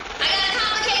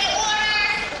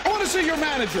see your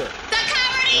manager.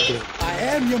 I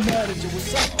am your manager.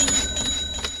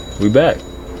 What's up? We back.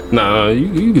 Nah,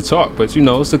 you can talk, but you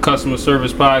know, it's the Customer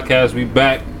Service Podcast. We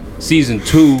back. Season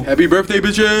 2. Happy birthday,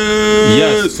 bitches!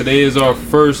 Yes, today is our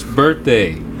first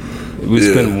birthday.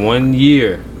 It's been 1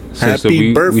 year since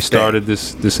we started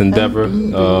this endeavor.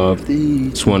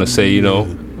 Just want to say, you know,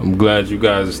 I'm glad you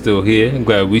guys are still here. I'm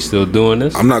glad we still doing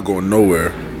this. I'm not going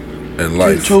nowhere in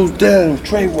life. Chose down,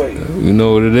 Treyway. You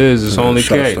know what it is. It's only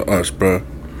K. Shouts to us, bro.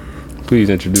 Please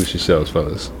introduce yourselves,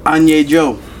 fellas. Anye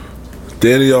Joe.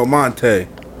 Danny Almonte.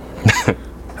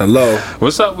 Hello.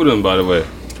 What's up with him, by the way?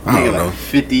 I don't know. Like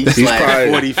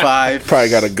 50/45. Probably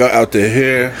got a gut out there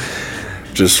here.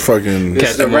 Just fucking.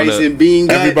 This is the rice and bean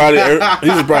guy. He's probably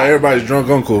everybody's drunk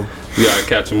uncle. You gotta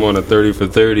catch him on a 30 for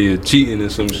 30 or cheating or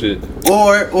some shit.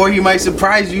 Or he might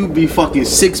surprise you, be fucking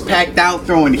 6-packed out,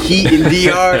 throwing heat in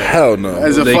DR. Hell no.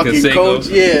 As a They fucking can coach,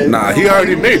 say yeah. Nah, he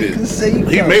already made it.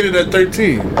 He made it at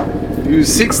 13. He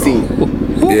was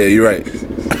 16. Yeah, you're right.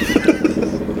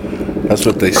 That's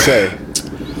what they say.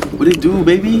 What it do,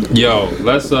 baby? Yo,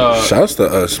 let's Shouts to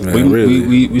us, man.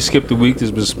 we skipped a week.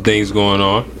 There's been some things going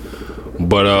on,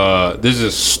 but there's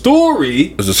a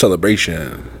story It's a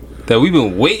celebration. that we've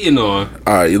been waiting on.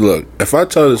 All right, look. If I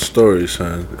tell this story,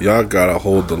 son, y'all gotta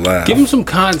hold the laugh. Give him some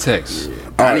context.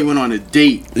 I even went on a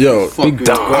date. Yo, Fucking Big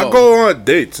Dom. I go on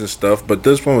dates and stuff, but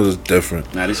this one was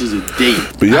different. Nah, this is a date.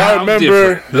 But How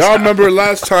different? y'all remember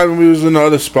last time we was in the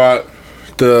other spot.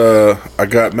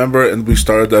 And we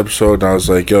started the episode, and I was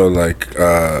like, yo,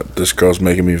 this girl's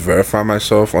making me verify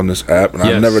myself on this app, and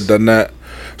Yes. I've never done that,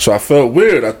 so I felt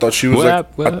weird. I thought she was What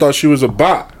app? I thought she was a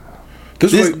bot.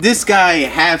 This guy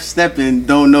half stepping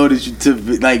don't know that you to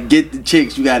like get the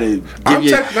chicks. You gotta give I'm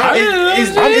your. checking-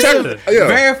 yeah.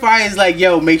 Verify is like,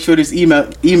 yo, make sure this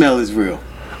email is real.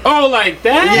 Oh, like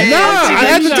that? Yeah. Nah, I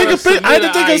had to take a pic. I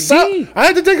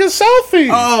had to take a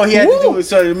selfie. Oh, he had to do it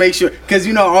so to make sure, because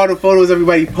you know all the photos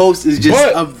everybody posts is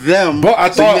just of them. but I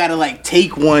so thought- you gotta like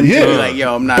take one to be like,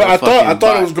 yo, I'm not. But a I thought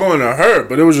bot. it was going to her,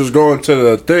 but it was just going to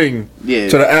the thing, Yeah.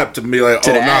 to the app to be like,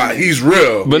 To oh the nah, app. he's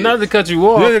real. But not to cut you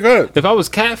off. Yeah, go ahead. If I was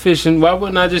catfishing, why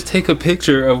wouldn't I just take a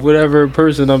picture of whatever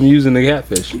person I'm using to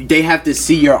catfish? They have to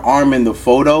see your arm in the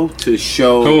photo to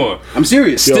show. Come on. I'm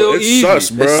serious. Yo, Still it's easy.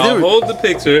 sus, bro. I'll hold the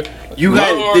picture. You My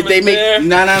got arm did they is make there.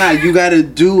 no. You gotta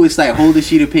do it's like hold a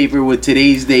sheet of paper with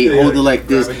today's date, hold it like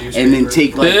this, and then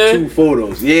take like Yeah. 2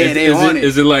 photos. Yeah, Is, they is on it, it.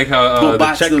 is it like how But the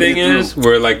bots check still thing get is, through.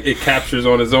 where like it captures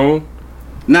on its own?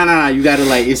 No. You gotta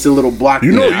like it's a little block.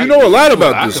 You know a lot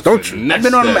about this, don't you? I've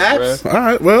been on them apps. All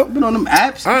right, well, Been on them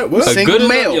apps. All right, well. A Single good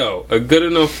male. enough, a good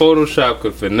enough Photoshop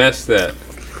could finesse that.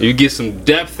 You get some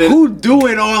depth in Who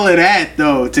doing all of that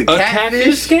though? To a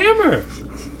catfish catfish? scammer.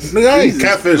 nigga, I ain't Jesus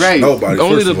catfish Christ. nobody.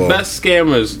 Only first the of all. best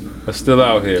scammers are still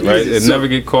out here, right? Jesus, And never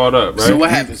get caught up, right? So what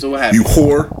happened? You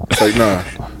whore. It's like, nah.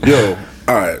 Yo,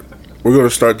 all right. We're going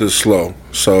to start this slow.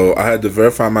 So I had to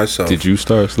verify myself. Did you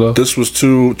start slow? This was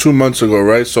two months ago,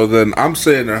 right? So then I'm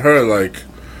saying to her, like,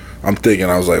 I'm thinking,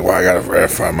 I was like, well, I got to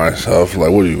verify myself.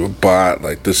 Like, what are you, a bot?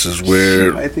 Like, this is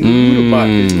weird. I think you the bot.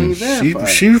 This means verify.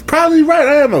 She's probably right.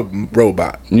 I am a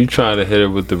robot. You trying to hit her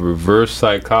with the reverse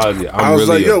psychology. I was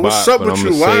really like, yo, a what's bot, up but with I'ma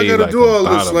you? Why I say, gotta like, do all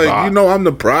I'm this? not a Like, bot. you know, I'm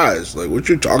the prize. Like, what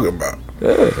you talking about?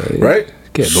 Yeah, Right?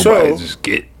 Can't nobody just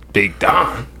get Big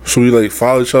Don. So we like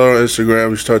follow each other on Instagram.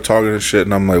 We start talking and shit,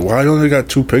 and I'm like, "Why you only got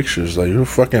 2 pictures? Like you're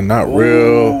fucking not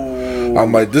real."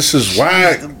 I'm like, "This is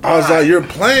whack." I was like, "You're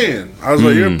playing."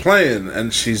 You're playing,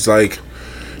 and she's like,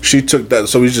 she took that.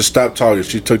 So we just stopped talking.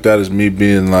 She took that as me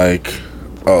being like,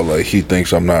 "Oh, like he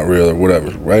thinks I'm not real or whatever."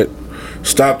 Right?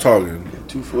 Stop talking.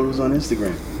 2 photos on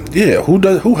Instagram. Yeah, who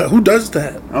does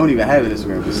that? I don't even have an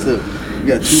Instagram, but still, you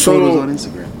got 2 So- photos on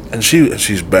Instagram. And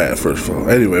she's bad. First of all,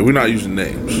 anyway, we're not using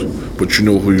names, but you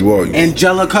know who you are.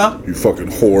 Angelica. You fucking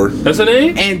whore. That's her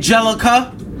name?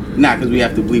 Angelica. Nah, because we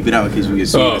have to bleep it out in case we get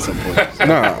sued Oh. at some point.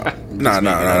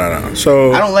 Nah.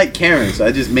 So I don't like Karen, so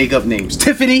I just make up names.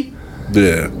 Tiffany.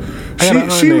 yeah. I got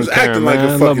a She honey was named acting Karen, like man.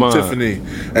 a I fucking love mine. Tiffany,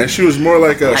 and she was more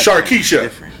like a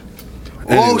Sharkeisha.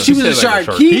 Oh, she was a said like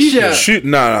a Sharkeisha. She,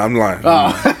 nah, I'm lying.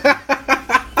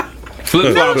 Flip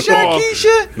No, flops off.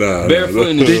 Sharkeisha. Nah, Barefoot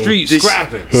in the Did- street, did-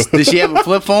 scrapping. Did she have a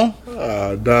flip phone?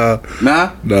 nah.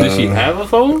 Nah. Did she have a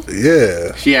phone?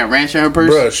 Yeah, She had ranch in her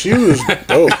purse. bruh, she was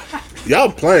dope.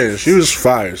 Y'all playing? She was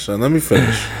fire, son. Let me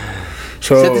finish.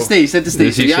 So Set the stage. Set the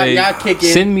stage. Did So she say, y'all kick in.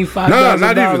 send me $5,000? no,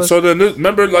 not even. So then,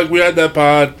 remember, like we had that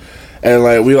pod, and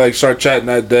like we like start chatting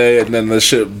that day, and then the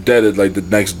shit deaded like the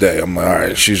next day. I'm like, all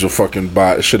right, she's a fucking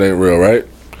bot. Shit ain't real, right?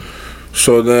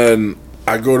 So then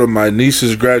I go to my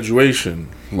niece's graduation,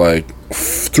 like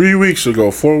 3 weeks ago,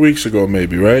 4 weeks ago,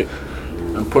 maybe, right?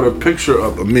 and put a picture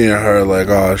up of me and her, like,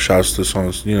 oh, shouts to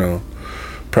song,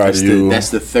 proud of you. That's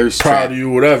the thirst proud trap. of you,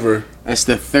 whatever. That's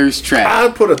the thirst trap.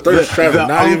 I put a thirst trap. The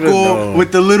not uncle even know.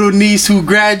 with the little niece who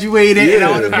graduated, and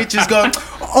all the bitches go,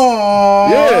 oh.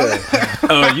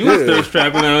 Yeah. You was thirst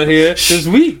trapping out here this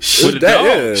week with a dog.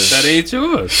 That ain't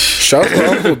yours. Shouts to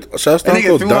Uncle. Shouts to That nigga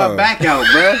Uncle threw Don. my back out,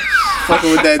 bruh.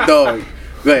 Fucking with that dog.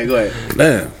 Go ahead.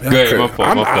 Damn. Go ahead, my fault.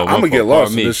 I'm gonna get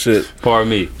lost in this shit. Pardon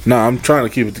me. Nah, I'm trying to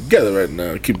keep it together right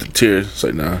now. Keep the tears. It's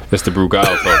like, nah. That's the Brugal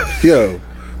talk. Yo,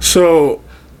 so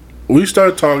we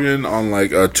start talking on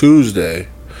like a Tuesday.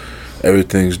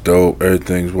 Everything's dope.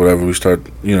 Everything's whatever. We start,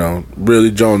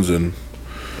 really jonesing.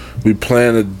 We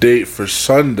plan a date for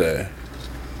Sunday,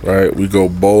 right? We go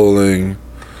bowling,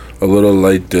 a little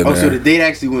light dinner. Oh, so the date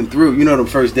actually went through. You know, the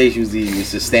first date usually is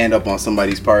to stand up on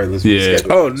somebody's part. Let's reschedule.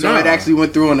 Oh, no. So it actually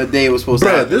went through on the day it was supposed to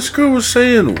happen. This girl was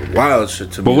saying wild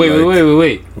shit to me. But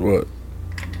wait. What?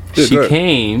 She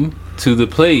came to the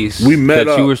place we met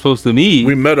that up. you were supposed to meet.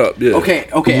 We met up, yeah. Okay.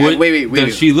 What Wait.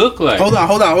 does she look like? Hold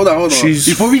on.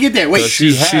 Before we get there, wait.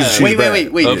 She's Wait. a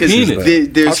Because penis.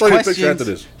 there's I'll show you a picture after questions.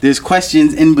 this. There's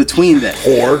questions in between that.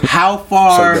 Or How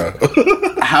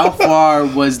far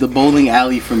was the bowling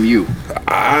alley from you?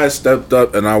 I stepped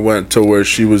up and I went to where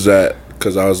she was at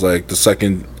because I was like, the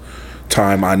second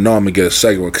time I know I'm gonna get a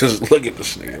second one because look at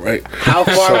this nigga, right? How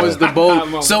far was the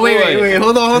bowl? So wait.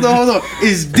 Hold on.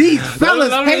 It's deep,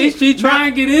 fellas. She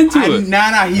trying to get into it.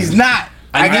 Nah, he's not.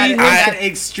 I gotta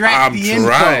extract the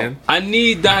info. I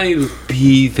need Donnie to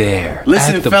be there.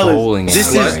 Listen, at the fellas, bowling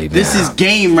alley this is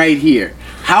game right here.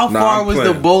 How far was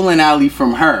the bowling alley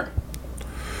from her?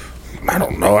 I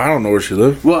don't know. I don't know where she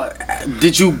lived. Well,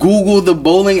 did you Google the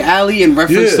bowling alley in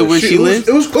reference to where she lived?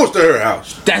 It was close to her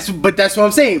house. That's what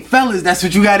I'm saying, fellas. That's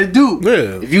what you got to do. Yeah.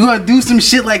 If you gonna do some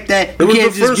shit like that, you was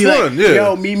can't the just first be like, one, yeah.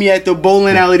 "Yo, meet me at the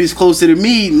bowling alley that's closer to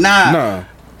me." Nah.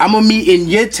 I'm gonna meet in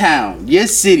your town, your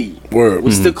city. Word.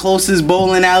 What's the closest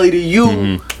bowling alley to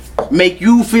you? Make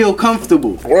you feel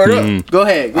comfortable. Word up. Go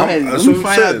ahead. Let me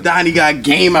find out Donnie got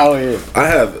game out here. I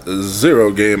have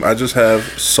zero game. I just have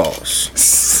sauce.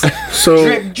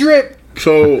 So Drip.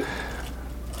 So,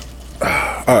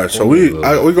 all right. So we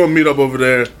gonna meet up over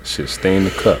there. Shit, stay in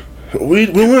the cup. We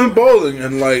went bowling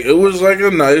and like it was like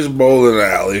a nice bowling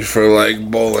alley for like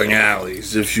bowling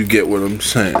alleys, if you get what I'm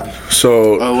saying.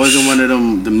 So it wasn't one of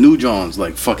them new Johns,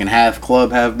 like fucking half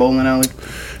club, half bowling alley.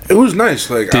 It was nice.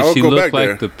 Like Did I'll she go look back like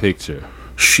there. the picture?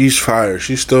 She's fire.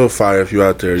 She's still fire. If you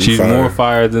out there, She's fire. more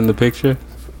fire than the picture.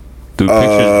 Do the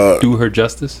picture do her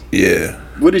justice? Yeah.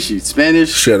 What is she?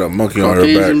 Spanish? She had a monkey on her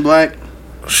Caucasian, back. black?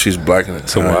 She's black and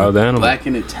It's a Italian. wild animal. Black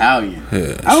and Italian.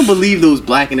 Yeah. I don't believe those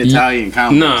black and Italian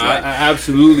combos. No, I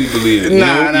absolutely believe it.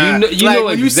 Nah. You like, know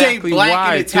when exactly you say black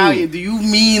why, and Italian, too. do you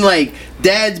mean like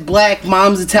dad's black,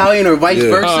 mom's Italian, or vice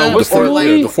versa? what's the or movie?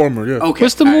 like The former, yeah. okay,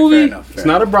 What's the all right, movie? fair enough, It's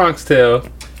not a Bronx Tale.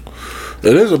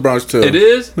 It is a Bronx Tale. It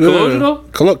is? Yeah.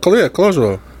 Colonial? Yeah,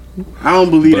 Colonial. I don't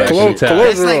believe that. Black and Shit. Italian.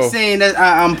 That's like saying that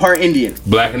I'm part Indian.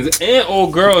 Black and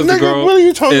old girl is the Nigga, girl. what are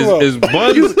you talking about? Is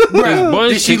Buns? Is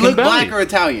Buns Did she chicken look belly. black or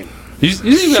Italian? You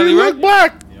see She belly, right? looked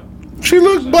black. She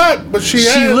looked black, but she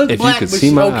looked If you black, could but see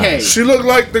she my okay. eyes. She looked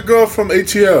like the girl from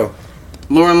ATL.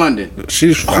 Lauren London.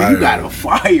 She's fire. Oh, you got a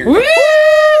fire. Woo!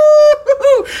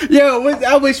 Yo,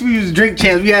 I wish we was drink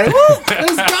champs. We had a woo,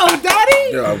 let's go,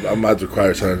 Daddy. Yeah, I'm about to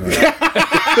cry, son.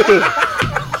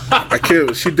 I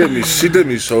can't. She did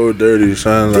me so dirty,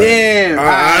 son. Like, Damn.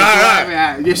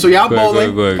 Alright, so y'all Go ahead,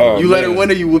 bowling. go ahead. You let her win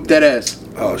or you whoop that ass?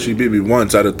 Oh, she beat me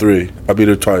once out of 3. I beat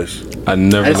her twice. I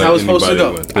never That's let how it's supposed to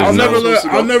anybody go. win. I'll There's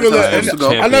never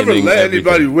Championing let everything.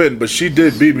 anybody win, but she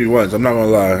did beat me once. I'm not gonna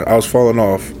lie. I was falling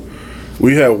off.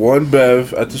 We had one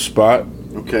bev at the spot,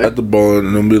 Okay. at the bowling,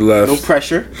 and then we left. No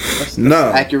pressure. That's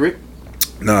Nah. accurate.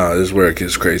 Nah, this is where it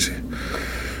gets crazy.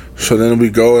 So then we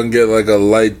go and get like a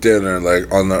light dinner,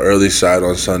 like on the early side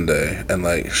on Sunday, and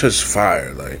like it's just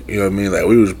fire, like you know what I mean. Like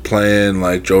we was playing,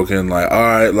 like joking, like all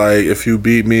right, like if you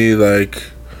beat me, like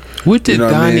What did You know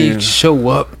what I Donnie mean? show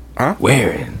up Huh?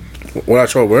 wearing? what I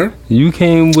show wearing. You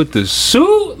came with the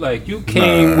suit? Like you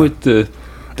came Nah. with the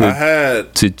I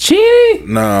had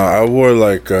Tachini? I wore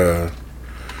like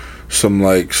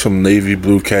some navy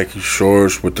blue khaki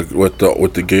shorts with the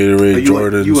Gatorade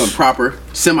Jordans. You went proper,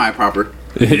 semi-proper.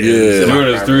 Yeah.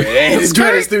 Jordan's 3.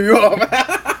 Jordan's threw you off.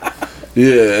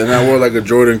 Yeah, and I wore like a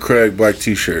Jordan Craig black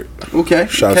T-shirt. Okay.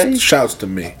 Shouts to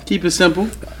me. Keep it simple.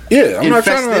 Yeah, I'm And not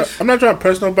festive. trying to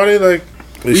press nobody. Like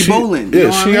We bowling, Yeah, you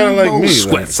know she what I gotta mean? like Bowling. me.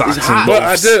 Sweat Like. socks It's and hot. But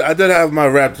I gloves. did have my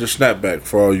Raptor snapback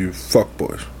for all you fuck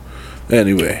boys.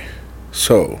 Anyway,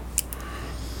 so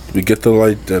we get the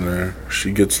light dinner.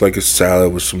 She gets like a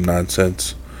salad with some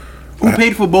nonsense. Who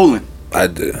paid for bowling? I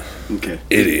did. Okay.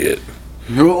 Idiot.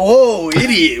 Oh,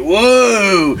 idiot.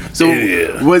 Whoa. So,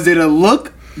 Idiot. was it a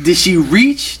look? Did she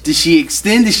reach? Did she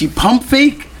extend? Did she pump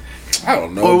fake? I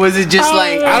don't know. Or was it just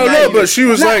like... I don't know, but she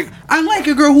was like... I like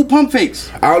a girl who pump fakes.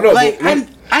 I don't know. Like,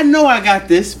 I know I got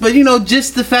this, but you know,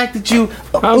 just the fact that you...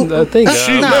 I think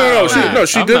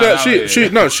She did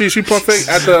that. She pump fake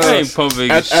at the... I ain't pump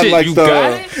fake at shit. like You the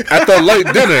got it? at the late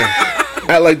dinner.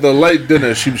 At like the late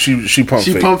dinner, she pump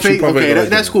She fake. pump fake? Okay, at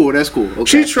that's late dinner. cool. That's cool.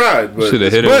 Okay. She tried, but Shoulda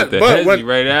hit her with the hezzy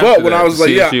right after But when that I was to like,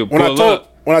 see if yeah, she'll when pull up.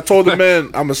 I told the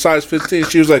man I'm a size 15,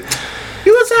 she was like,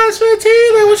 "You a size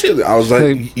 15? Like what you?" I was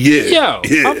like, "Yeah, Yo,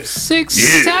 yeah, I'm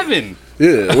 6'7".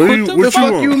 yeah." What the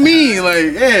fuck want? you mean?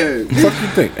 Like, yeah. What the fuck you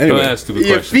think? Don't Anyway, ask stupid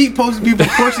Your questions. feet supposed to be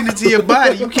proportionate to your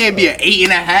body. You can't be an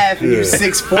 8.5 and you're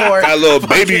 6'4". got little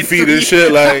baby feet and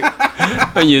shit. Like,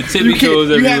 And your tippy toes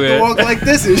You have to everywhere. walk like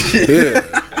this and shit.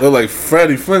 yeah, look like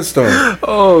Freddie Flintstone.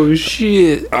 Oh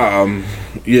shit.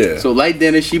 Yeah. So light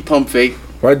dinner, she pump fake.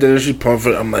 Right there, she pumped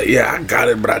it. I'm like, yeah, I got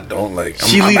it, but I don't like.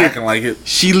 She I'm lead acting like it.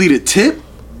 She lead a tip.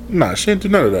 Nah, she didn't do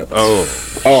none of that.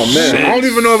 Oh Man, I don't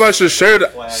even know if I should share that.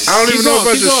 I don't even know if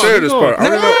I should share this part. I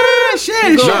don't know.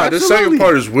 Shit. Nah, this second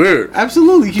part is weird.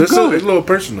 Absolutely, keep This is going. a little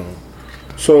personal.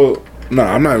 So,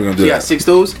 nah, I'm not even gonna do You got that. 6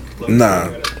 toes. Nah,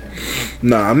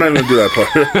 I'm not even gonna do that part.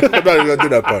 I'm not even gonna do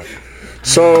that part.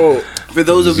 So, For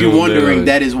those of you Zoom wondering, in.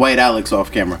 that is White Alex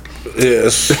off camera.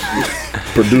 yes,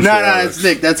 producer. No, Alex. it's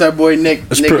Nick. That's our boy Nick.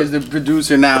 Nick is the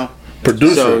producer now.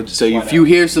 Producer. So if you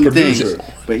hear some Producer. things,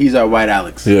 but he's our White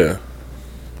Alex. Yeah.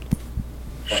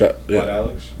 What, Yeah.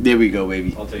 Alex? There we go,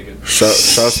 baby. I'll take it.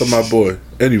 Shouts to my boy.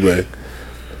 Anyway,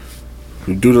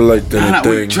 we do the like dinner Nah,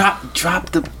 thing. wait, drop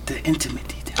the intimate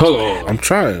details. Hold on. I'm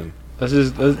trying. Let's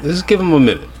just give him a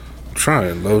minute.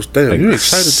 Trying, Los. Damn, Like you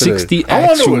excited 60 today. I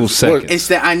wanna know actual seconds. It's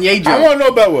the Anye I want to know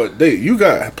about what date you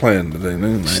got planned today,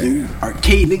 nigga. Like,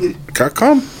 arcade, nigga. can I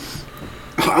come?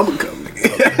 I'ma come,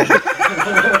 nigga.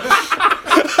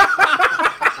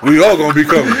 We all gonna be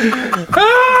coming.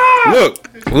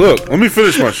 Look. Let me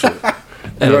finish my shit.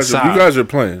 You guys are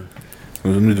playing.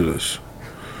 Let me do this.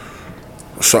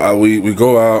 So we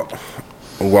go out,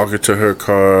 I walk into her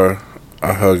car,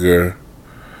 I hug her.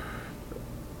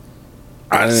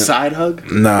 I didn't. Side hug.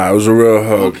 Nah, it was a real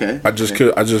hug. Okay, I just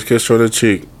kissed her on the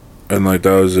cheek, and like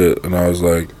that was it. And I was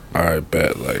like, all right,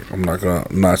 bet. Like I'm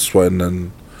not sweating,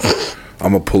 and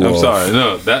I'm gonna pull I'm off. sorry.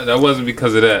 No, that wasn't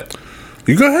because of that.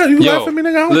 You go ahead. You Yo, laugh at me, nigga.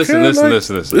 I don't listen, care. listen, like,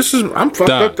 listen. This is I'm fucked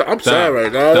Don, up. I'm Don, sad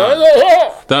right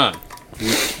now. Don,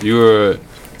 you're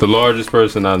the largest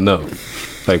person I know,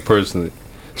 like personally.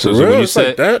 So Real? when you It's said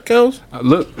like that, Kels?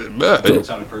 look, It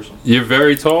sounded personal. you're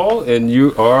very tall, and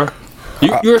you're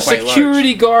a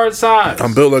security guard size.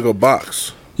 I'm built like a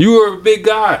box, You are a big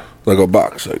guy. like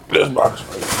this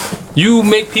box. You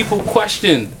make people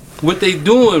question what they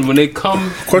doing when they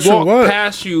come Question walk what?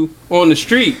 past you on the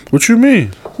street. What you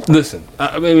mean? Listen,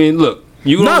 I mean, look,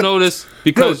 you Nah, don't know this Yo,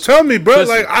 because tell me, bro.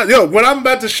 listen. Like, what I'm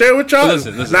about to share with y'all,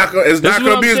 Listen. it's not gonna This is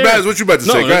what be I'm as bad sharing. as what you about to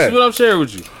No, say. Go this is ahead. what I'm sharing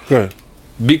with you. Go ahead.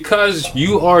 Because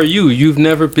you are you. You've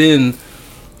never been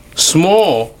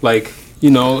small. Like,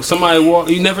 somebody walk.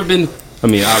 You've never been. I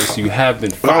mean, obviously you have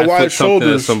been 5 wide foot something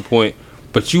shoulders. at some point,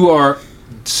 but you are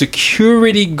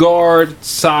security guard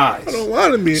size. Don't lie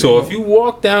to me. So if you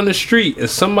walk down the street and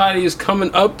somebody is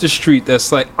coming up the street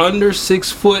that's like under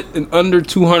 6 foot and under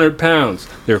 200 pounds,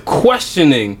 they're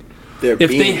questioning They're if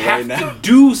they being have right to now.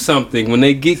 do something when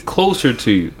they get closer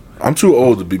to you. I'm too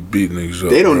old to be beating niggas up.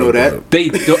 They don't bro, know that. but- They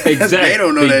don't exactly. They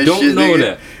don't know that don't shit. know nigga.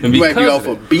 that. And You might be because off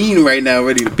of a bean right now,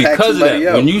 ready to pack because of somebody that,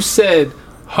 up. when you said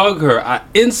hug her, I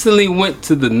instantly went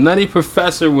to the Nutty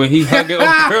Professor when he hugged her.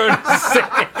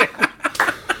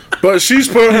 But she's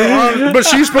putting her on. But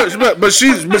she's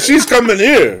coming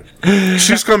here.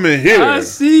 She's coming here. I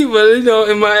see, but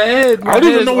in my head, I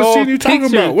don't even know what scene you talking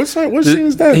about. What scene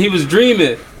is that? He was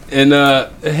dreaming, and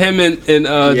him and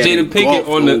Jada Pinkett golfed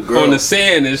old girl. on the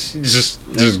sand, and she just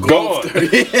gone.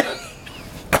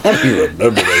 I don't even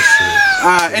remember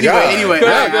that Anyway, Go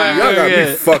ahead, go ahead. shit. Y'all got me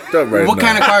Yeah. fucked up right what now.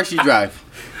 kind of car she drive?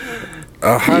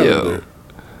 A Highlander.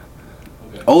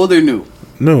 Old or new?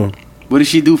 No. What does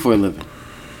she do for a living?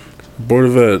 Board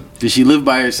of Ed. Does she live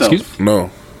by herself? Excuse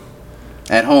No.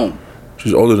 At home?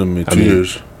 She's older than me. 2 mean-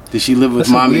 years. Does she live with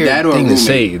mom and dad or a thing to roommate?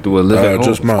 say? Do I live at home?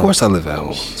 just mom. Of course, I live at home.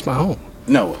 It's my home.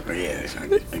 No, yeah,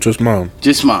 Just mom.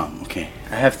 just mom. Okay,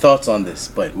 I have thoughts on this,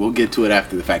 but we'll get to it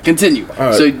after the fact. Continue. All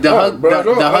right. So the All hug, right,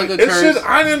 bro, the hug it's occurs. just,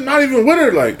 I am not even with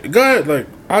her. Like, go ahead. Like,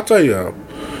 I'll tell you how.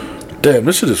 Damn,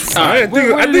 this shit is fun. right,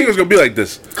 I think it's gonna be like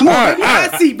this. Come on, All right, baby, all right.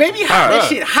 hot seat, baby, hot. All That right.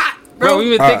 shit hot, Bro, bro.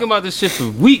 we've been thinking about this shit for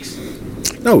weeks.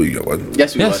 No, we wasn't.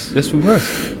 Yes, we Yes, was. yes, we were.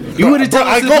 You would have told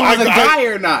us if it was a I- guy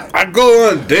or not. I go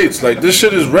on dates. Like, this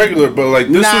shit is regular, but like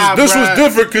this Nah, was bruh.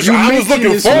 different because You I was mentioned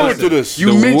looking this forward one. to this.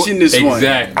 You mentioned this one.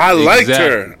 Exactly. I liked Exactly.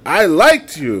 her. I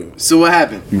liked you. So what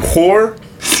happened? You whore.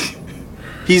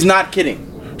 He's not kidding.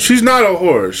 She's not a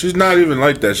whore. She's not even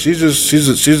like that.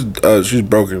 She's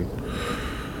broken.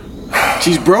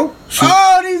 She's broke.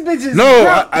 These bitches. No,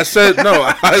 broke. I said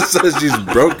no. I said she's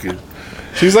broken.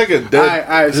 She's like a dead.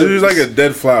 Alright, so- she's like a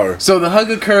dead flower. So the hug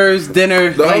occurs,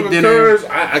 dinner, The light hug dinner. occurs.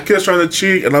 I kissed her on the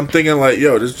cheek, and I'm thinking like,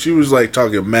 yo, she was like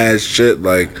talking mad shit.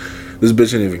 Like, this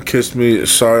bitch didn't even kiss me.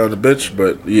 Sorry on the bitch,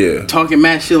 but yeah. Talking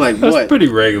mad shit like That's what? pretty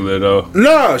regular though.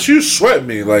 Nah, she was sweating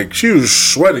me. Like, she was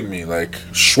sweating me. Like,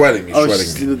 sweating me.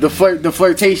 The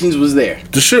flirtations was there.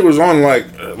 The shit was on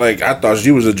like I thought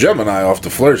she was a Gemini off the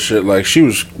flirt shit. Like, she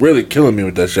was really killing me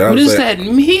with that shit. I What was does like, that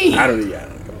mean? I don't know.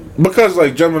 because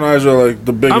like Geminis are like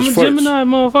the biggest I'm a flirts. Gemini,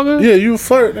 motherfucker. Yeah, you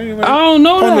flirt. Nigga, like, I don't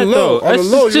know on that the low, though. on the That's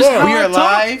low, just you are. how We I are talk.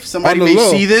 live. Somebody On the may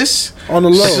low. see this. on the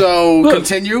low. So Look.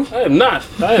 continue. I am not.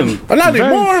 I am. Not very-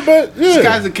 anymore, but yeah. This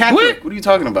guy's a Catholic. What? What are you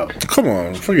talking about? Come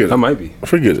on, forget it. I might be.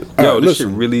 Forget it. Yo, Alright, this shit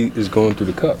listen. really is going through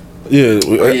the cup. Yeah,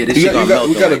 this shit gonna melt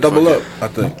we the got to like double up.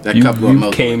 fucking- I think. That You, couple of you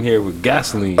milk. came here with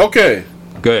gasoline. Okay,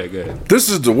 Go ahead. Go ahead. this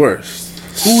is the worst.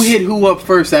 Who hit who up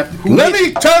first after? Who Let hit?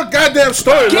 me tell a goddamn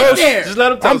story. Get Los. there. Just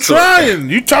let him tell I'm the story. trying.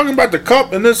 You talking about the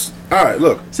cup and this? All right,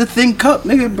 look. It's a thin cup,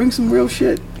 nigga. Bring some real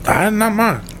shit. Not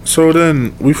mine. So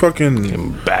then we fucking,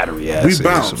 And battery ass. We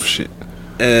bounced. some shit.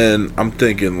 and I'm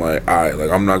thinking like, all right,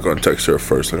 like I'm not gonna text her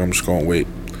first. Like I'm just gonna wait.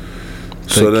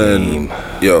 So The then, game.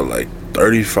 yo, like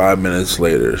 35 minutes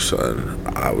later, son,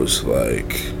 I was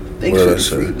like, Thanks what for did I the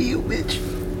say? free meal, bitch.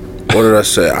 What did I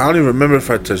say? I don't even remember if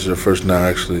I texted her first now,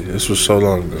 actually. This was so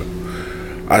long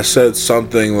ago. I said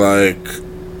something like,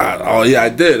 I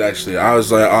did, actually. I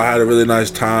was like, I had a really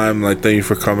nice time. Like, thank you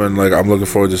for coming. Like, I'm looking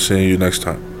forward to seeing you next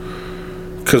time.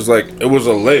 Because, like, it was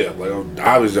a layup. Like,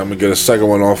 obviously, I'm going to get a second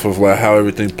one off of, like, how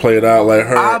everything played out. Like,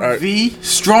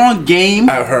 Strong game.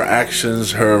 her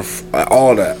actions,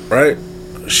 all that, right?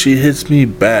 She hits me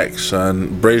back,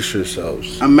 son. Brace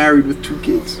yourselves. I'm married with 2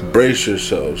 kids. Brace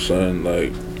yourselves, son.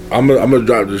 Like, I'm gonna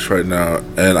drop this right now,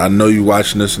 and I know you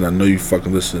watching this, and I know you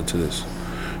fucking listening to this.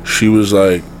 She was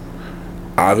like,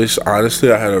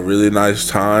 honestly, I had a really nice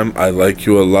time. I like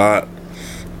you a lot,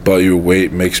 but your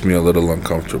weight makes me a little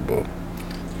uncomfortable.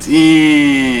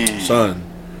 Damn. Son,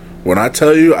 when I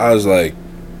tell you, I was like,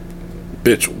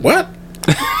 bitch, what?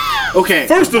 Okay.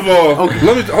 First of all, let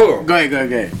me hold on. Go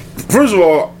ahead. First of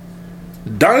all,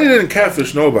 Donnie didn't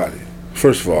catfish nobody.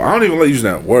 First of all, I don't even like using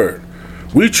that word.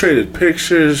 We traded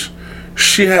pictures.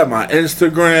 She had my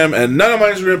Instagram, and none of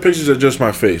my Instagram pictures are just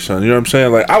my face, son. You know what I'm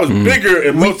saying? Like, I was bigger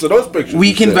in most of those pictures. We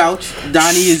and can shit. vouch.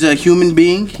 Donnie is a human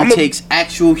being. He takes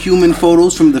actual human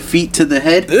photos from the feet to the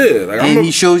head. Yeah, like, and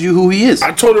he shows you who he is.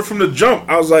 I told her from the jump.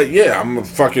 I was like, yeah, I'm a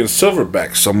fucking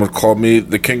silverback. Someone called me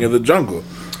the king of the jungle.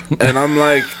 And I'm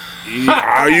like,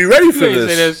 are you ready for You ain't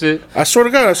this? say that shit. I swear to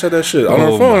God, I said that shit on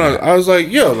Oh her phone. my I was like,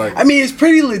 yo, like, I mean, it's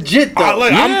pretty legit though.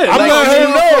 I'm Yeah, letting like, her you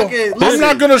know. fucking- I'm listen,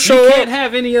 not gonna show You up. can't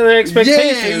have any other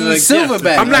expectations. Yeah, like, silverback.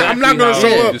 yes, I'm not gonna how show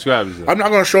he up. describes it. I'm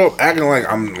not gonna show up acting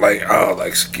like I'm like, oh, like,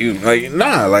 excuse me, like,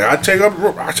 nah, like I take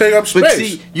up space. But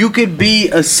see, you could be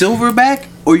a silverback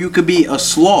or you could be a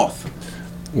sloth.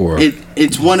 Or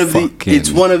It's one of the. Fucking-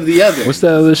 It's one of the other. what's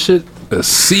that other shit? A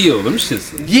seal. Them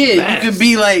shits. Yeah, nasty. you could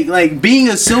be like being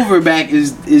a silverback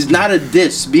is not a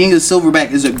diss. Being a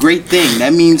silverback is a great thing.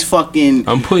 That means fucking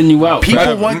I'm putting you out. people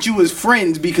fam. want you as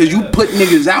friends because you put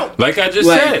niggas out. Like I just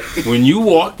Like- said, when you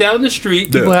walk down the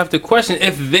street, people Yeah. have to question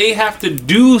if they have to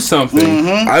do something.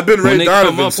 I've been when Ray they come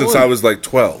Donovan up since on I you. was like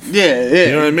 12. Yeah.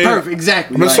 You know what I mean? Perfect,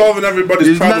 exactly. I've been Like, solving everybody's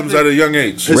there's problems nothing- at a young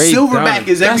age. The Ray silverback Donovan.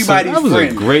 is everybody's That was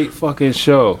friend. a great fucking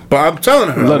show. But I'm telling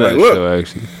her, Love I'm that like, look, show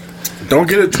actually. don't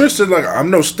get it twisted. Like, I'm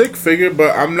no stick figure,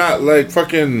 but I'm not like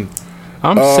fucking.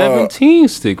 I'm 17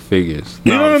 stick figures.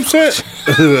 You know what I'm saying?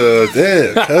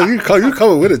 Damn, you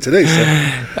coming with it today,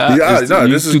 son.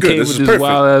 This is you good. came This with is this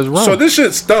wild-ass perfect. run. So this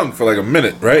shit stung for like a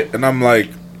minute, right? And I'm like,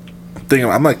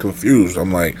 I'm like confused.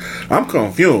 I'm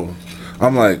confused.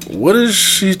 I'm like, what is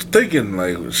she thinking?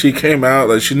 Like, she came out,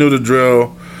 like she knew the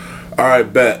drill. All right,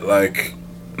 bet. Like,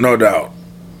 no doubt.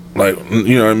 Like,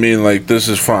 you know what I mean? Like, this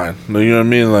is fine. You know what I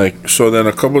mean? Like, so then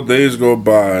a couple days go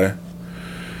by,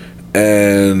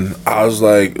 and I was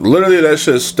like, literally, that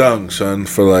shit stung, son,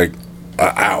 for like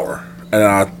an hour.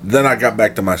 And then I got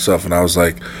back to myself, and I was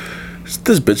like,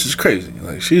 this bitch is crazy.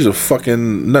 Like, she's a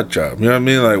fucking nut job. You know what I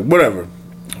mean? Like, whatever.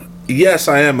 Yes,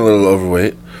 I am a little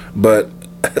overweight, but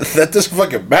that doesn't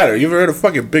fucking matter. You ever heard of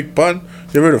fucking Big Pun?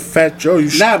 You ever heard of Fat Joe?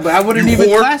 Nah, but I wouldn't even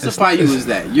classify you as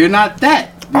that. You're not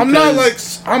that. I'm not like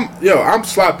I'm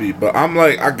sloppy, but I'm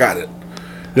like I got it. You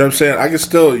know what I'm saying? I can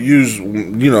still use.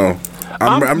 You know,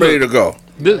 I'm ready to go.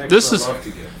 This is,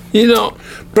 you know,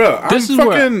 bro. This is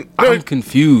where I'm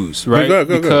confused, right? Go.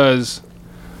 Because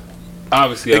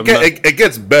obviously it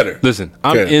gets better. Listen,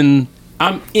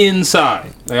 I'm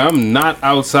inside. Like I'm not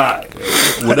outside.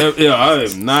 Whatever. Yeah, I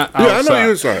am not outside. Yeah, I know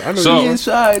you're inside. I know you're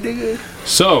inside, nigga.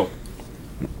 So,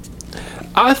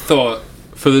 I thought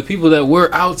for the people that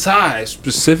were outside,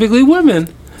 specifically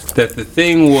women, that the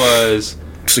thing was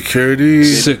security.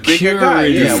 You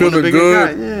feeling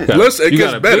good. Yeah. Listen, it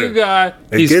gets better. Big guy.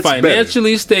 He's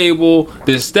financially stable.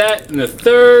 This, that, and the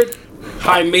third.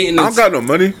 High maintenance. I don't got no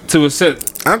money. To a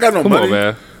set. I don't got no money. Come on,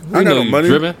 man. I got no money.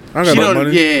 Driven. I got no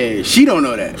money. Yeah, she don't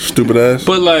know that. Stupid ass.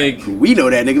 But like, we know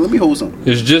that, nigga. Let me hold some.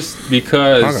 It's just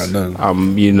because I got nothing.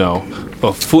 I'm, you know,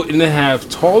 a foot and a half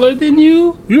taller than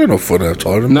you. You ain't no foot and a half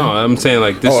taller than me. No, I'm saying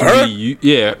like this. Her? Be you,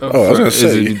 yeah. I was gonna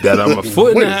say that I'm a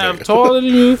foot and a half taller than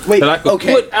you. Wait, that I could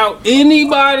put out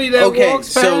anybody that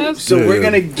walks past. So we're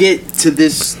gonna get to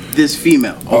this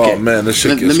female. Okay. Oh man, this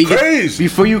shit gets crazy.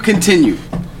 Before you continue.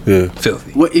 Yeah.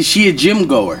 Filthy. What is she a gym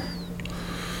goer?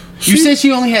 You said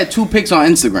she only had 2 pics on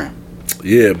Instagram.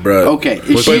 Yeah, bro. Okay.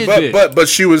 But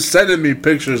she was sending me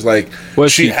pictures like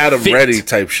she had them ready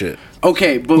type shit.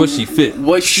 Okay, but was she fit?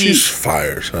 She's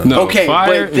fire, son. No, okay,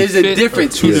 but there's a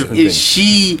difference. Is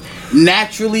she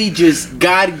naturally just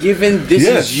God given? This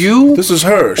is you. This is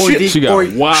her. She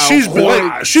got wild. She's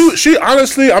like, she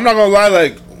honestly, I'm not gonna lie,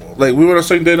 like we went on a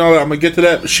second date and all that. I'm gonna get to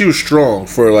that. But she was strong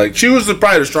for like she was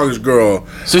probably the strongest girl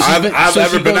I've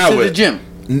ever been out with. The gym.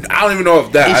 I don't even know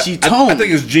if that. Is she toned? I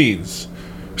think it's jeans.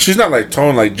 She's not like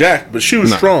toned like Jack, but she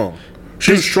was strong.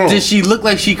 She was strong. Did she look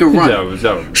like she could run?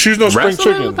 She's no spring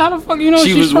chicken. How the fuck you know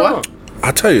she was strong? what?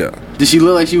 I'll tell you. Did she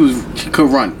look like she could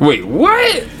run? Wait,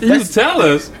 what? You tell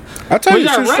us. I tell you,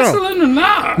 was she's y'all strong. wrestling or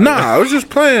not? Nah, I was just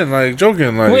playing, like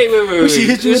joking, like. Wait. She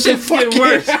hit you with the fucking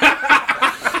worse.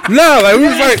 Nah, like we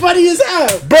was like funny as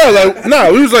hell, bro. Like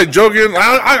nah, we was like joking.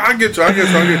 I get you.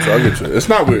 It's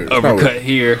not weird. Uppercut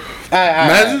here.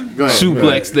 Imagine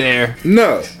suplex there.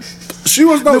 No, she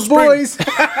was no spring.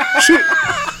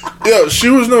 She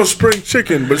was no spring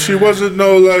chicken, but she wasn't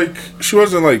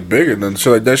like bigger than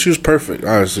shit like that. She was perfect,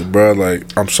 honestly, bro.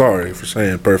 Like I'm sorry for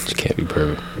saying perfect. She can't be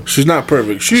perfect. She's not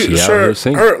perfect.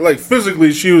 Her like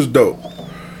physically, she was dope.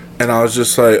 And I was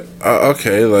just like,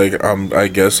 okay, like I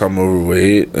guess I'm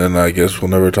overweight, and I guess we'll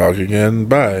never talk again.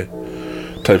 Bye,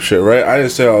 type shit, right? I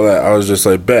didn't say all that. I was just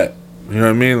like, bet, you know what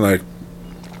I mean? Like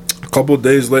a couple of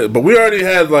days later, but we already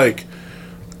had like,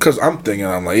 cause I'm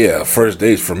like, yeah, first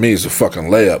date for me is a fucking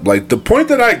layup. Like the point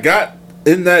that I got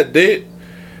in that date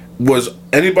was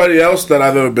anybody else that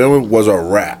I've ever been with was a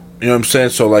wrap. You know what I'm saying?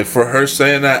 So like for her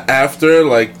saying that after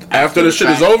the shit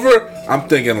is over, I'm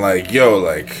thinking like, yo,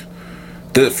 like.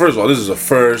 First of all, this is a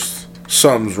first.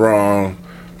 Something's wrong.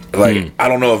 Like I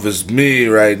don't know if it's me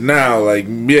right now. Like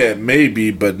yeah,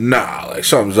 maybe, but nah. Like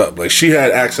something's up. Like she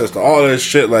had access to all this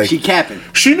shit. Like she capping.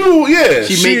 She knew. Yeah,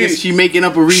 she making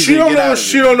up a reason. She don't know.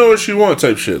 She don't know what she wants.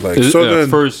 Type shit. Like is so. Then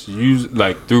first use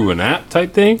like through an app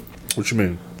type thing. What you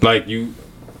mean? Like you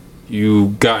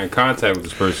got in contact with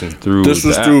this person through. This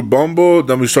was the through app. Bumble.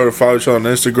 Then we started following each other on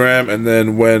Instagram, and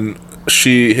then when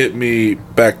she hit me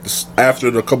back after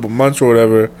a couple months or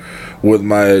whatever with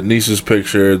my niece's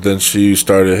picture, then she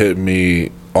started hitting me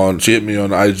on. She hit me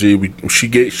on IG. She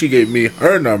gave me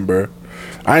her number.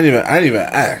 I didn't even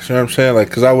ask. You know what I'm saying? Like,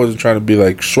 because I wasn't trying to be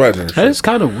like sweating. That is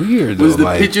kind of weird. Was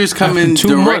though. the pictures coming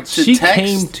direct to she text?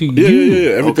 Came to you.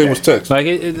 Yeah. Everything was text. Like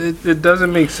it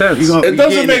doesn't make sense. It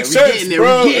doesn't make sense,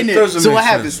 bro. It doesn't so make what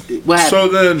happens? sense. What happened? So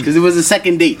then, because it was a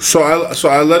second date. So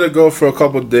I let it go for a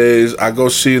couple of days. I go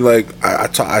see like I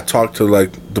talk to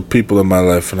like the people in my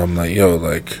life, and I'm like, yo,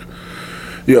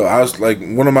 I was like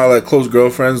one of my like close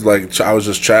girlfriends. Like I was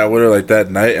just chatting with her like that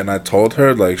night, and I told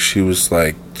her like she was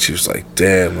like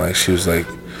damn, like she was like,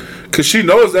 cause she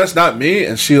knows that's not me,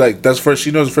 and she like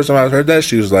she knows the first time I heard that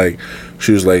she was like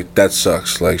that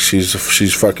sucks, like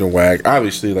she's fucking whack.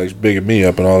 Obviously like bigging me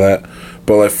up and all that,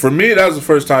 but like for me that was the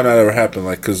first time that ever happened.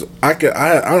 Like cause I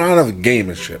don't have a game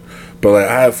and shit, but like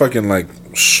I have fucking like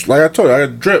I told you I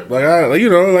got drip, like you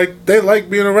know like they like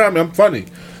being around me. I'm funny,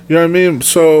 you know what I mean?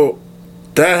 So.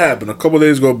 That happened. A couple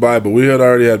days go by, but we had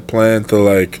already had planned to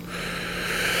like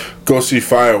go see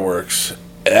fireworks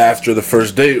after the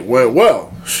first date went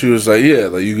well. She was like, "Yeah,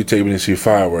 like you could take me to see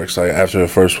fireworks like after the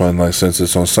first one, like since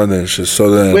it's on Sunday and shit." So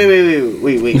then,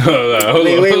 wait. Wait. I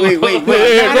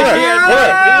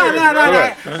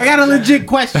got a legit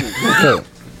question.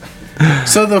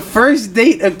 So the first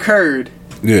date occurred,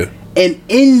 Yeah. and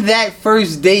in that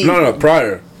first date, No,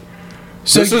 prior.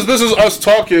 so This is us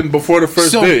talking before the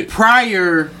first so date.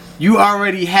 prior, you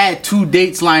already had 2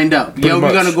 dates lined up. Pretty We're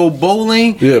much. gonna go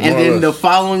bowling, Yeah, and more or then the less.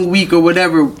 following week or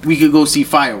whatever, we could go see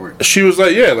fireworks. She was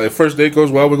like, yeah, like first date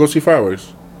goes well, we go see fireworks.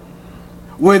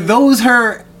 Were those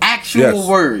her actual Yes.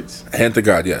 words? Hand to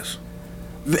God, yes.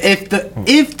 If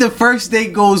the first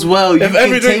date goes well, you If can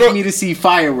everything take go- me to see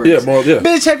fireworks. Yeah, more, yeah.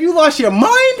 Bitch, have you lost your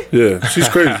mind? Yeah, she's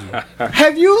crazy.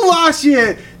 Have you lost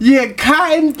your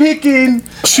cotton picking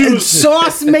She and was-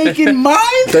 sauce making mind?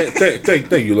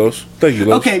 Thank you, Los. Thank you,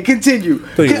 Los. Okay, continue.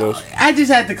 Thank you, Los. I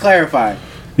just had to clarify.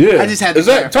 Yeah. I just had to Is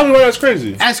that? clarify. Tell me why that's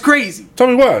crazy. That's crazy. Tell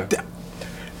me why.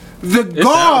 The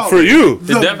gall sounds- For you,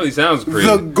 It definitely sounds crazy.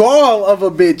 the gall of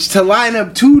a bitch to line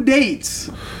up 2 dates.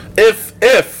 if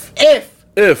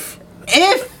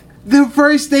If the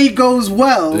first date goes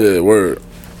well, yeah, word.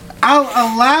 I'll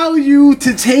allow you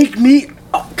to take me.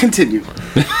 Oh, continue.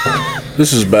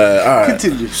 This is bad. All right.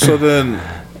 Continue. So then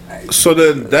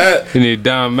that. You need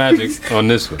Don Magic on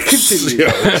this one. Continue.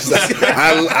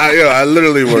 I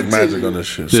literally work magic on this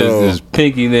shit. There's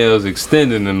pinky nails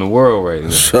extending in the world right now.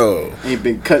 So Ain't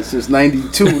been cut since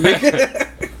 '92, nigga.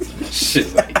 Shit.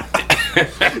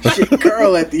 Shit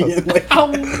curl at the end. Like,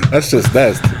 oh. that's just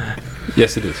nasty.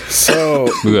 Yes, it is. So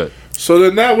We good. so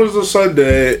then that was the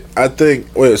Sunday. I think.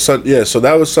 So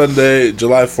that was Sunday.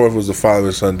 July 4th was the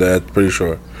following Sunday. I'm pretty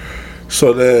sure.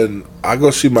 So then I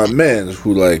go see my mans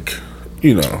who, like,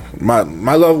 you know, my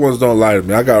loved ones don't lie to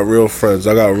me. I got real friends.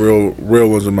 I got real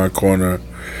ones in my corner.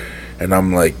 And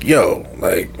I'm like, yo,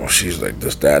 like, well, she's like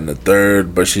this, that, and the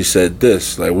third. But she said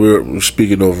this. Like, we were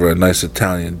speaking over a nice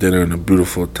Italian dinner in a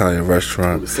beautiful Italian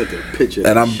restaurant. Sent a picture.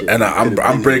 And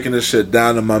I'm breaking this shit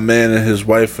down to my man and his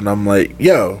wife, and I'm like,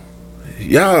 yo,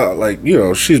 yeah, like, you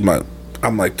know, she's my.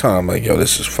 I'm like, Tom, I'm like, yo,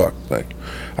 this is fucked. Like,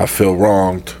 I feel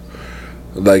wronged.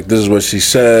 Like, this is what she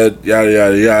said, yada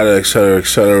yada yada, et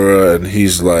cetera. And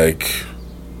he's like,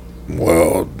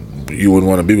 well, you wouldn't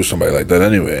want to be with somebody like that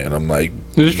anyway. And I'm like,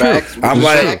 It's true. Facts.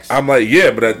 I'm like,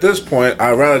 yeah, but at this point,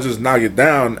 I'd rather just knock it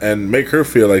down and make her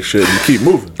feel like shit and keep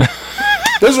moving.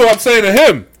 This is what I'm saying to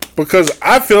him, because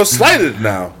I feel slighted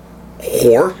now,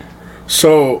 whore.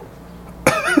 So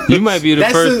You might be the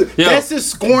first. That's the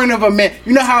scorn of a man.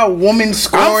 You know how a woman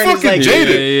scorn is fucking like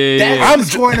jaded. That's I'm the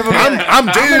scorn of a man. I'm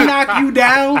I'm jaded. gonna knock you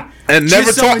down and never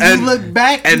just so talk when you look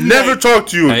back and you never like, talk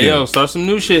to you Hey, again. yo, start some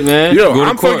new shit, man. Yo, Go to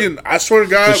I'm court. fucking. I swear to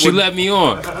God, She when- let me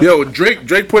on. yo,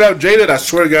 Drake put out Jaded. I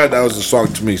swear to God, that was the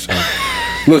song to me, son.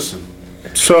 Listen,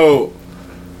 so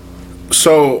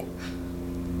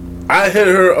I hit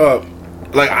her up.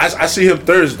 Like, I see him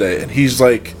Thursday, and he's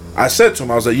like, I said to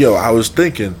him, I was like, yo, I was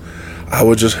thinking I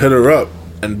would just hit her up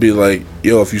and be like,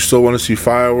 yo, if you still want to see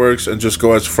fireworks and just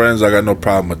go as friends, I got no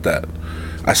problem with that.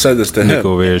 I said this to Nick him.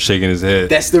 over here shaking his head.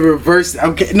 That's the reverse.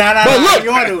 Okay, nah. But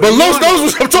look, but Los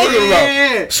knows what I'm talking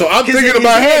about. So I'm 'Cause thinking in in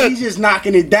my his head. he's just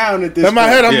knocking it down at this. In my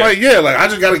point. head, I'm Yeah. like, yeah, like I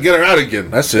just gotta get her out again.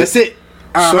 That's it. That's it.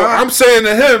 So I'm saying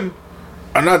to him,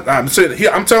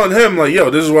 I'm telling him like, yo,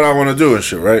 this is what I want to do and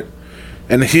shit, right?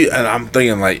 And I'm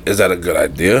thinking like, is that a good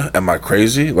idea? Am I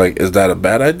crazy? Like, is that a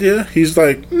bad idea? He's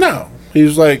like, no.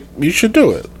 He's like, you should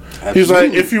do it. He's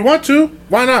like, if you want to,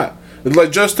 why not? It's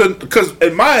like because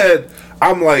in my head,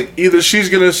 I'm like, either she's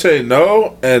gonna say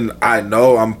no, and I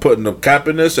know I'm putting a cap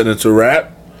in this, and it's a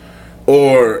wrap,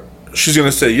 or she's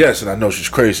gonna say yes, and I know she's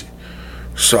crazy.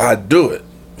 So I do it.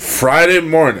 Friday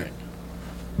morning,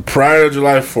 prior to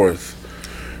July 4th,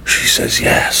 she says,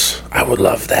 yes, I would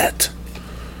love that.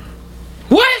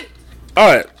 What?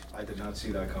 All right. I did not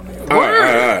see that coming. All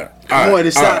right. Boy,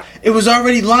 it was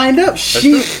already lined up.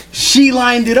 She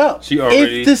lined it up. She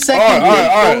already- If the second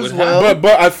date goes well,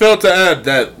 But I failed to add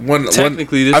that when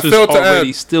Technically, I this was failed to already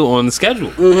add, still on the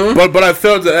schedule. but I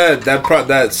failed to add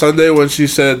that Sunday when she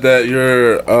said that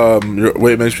your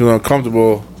weight makes me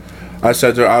uncomfortable. I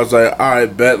said to her, I was like, all right,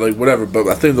 bet, like whatever. But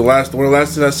I think one of the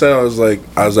last things I said, I was like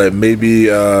maybe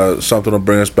something will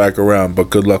bring us back around, but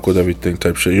good luck with everything,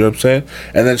 type shit. You know what I'm saying?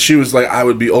 And then she was like, I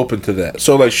would be open to that.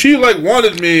 So like she like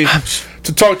wanted me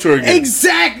to talk to her again.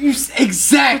 exactly.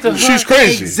 She's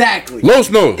crazy. Exactly. Los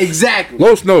knows. Exactly.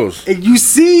 Los knows. And you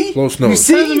see, Los you knows.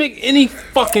 It doesn't see, make any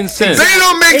fucking sense. They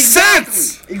don't make exactly.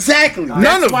 sense. Exactly. None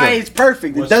That's of why them. it's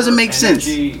perfect. It Was doesn't her make sense.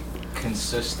 energy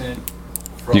consistent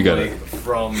from You got it.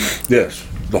 from Yes,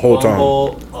 the whole time.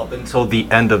 Bumble up until the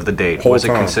end of the date? Whole Was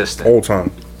time. it consistent? Whole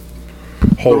time.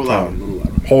 Whole time.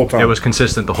 Whole time. It was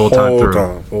consistent the whole time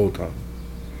through. Whole time.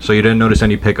 So you didn't notice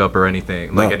any pickup or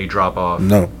anything, like No. any drop off?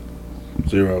 No.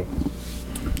 Zero.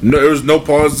 No, there was no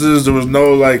pauses. There was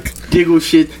no like Giggle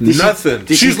shit. nothing.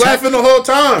 Did she She's touch- laughing the whole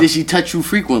time. Did she touch you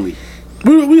frequently?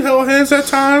 We held hands at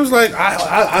times. Like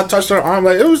I touched her arm.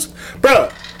 Like it was, bro.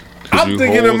 I'm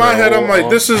thinking in my head, I'm like,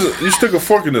 this is, you stick a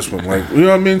fork in this one. Like, you know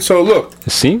what I mean? So look.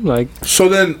 It seemed like. So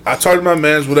then I talked to my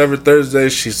mans, whatever, Thursday.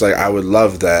 She's like, I would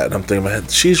love that. And I'm thinking in my head,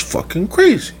 she's fucking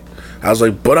crazy. I was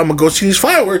like, but I'm going to go see these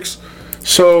fireworks.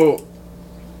 So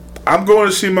I'm going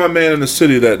to see my man in the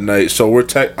city that night. So we're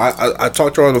I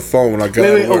talked to her on the phone when I got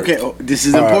Wait, to work. okay. Oh, this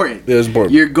is important. Yeah, it's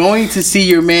important. You're going to see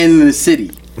your man in the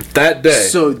city. That day.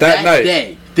 So that night.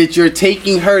 day that you're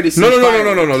taking her to see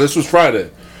No. This was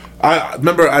Friday. I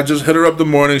remember I just hit her up the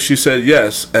morning. She said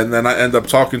yes, and then I end up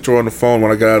talking to her on the phone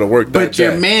when I got out of work. But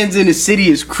your man's in the city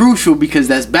is crucial because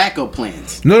that's backup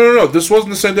plans. No. This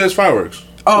wasn't the same day as fireworks.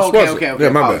 Oh, This okay. Yeah,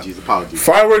 my Apologies. bad.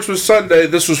 Fireworks was Sunday.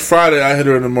 This was Friday. I hit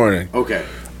her in the morning. Okay.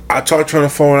 I talked to her on the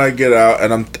phone when I get out,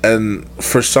 and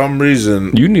for some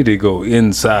reason, You need to go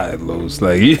inside, Los.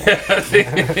 Like,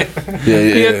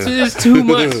 it's too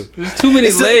much. There's too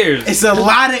many layers. It's a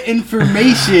lot of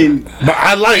information. But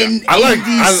I like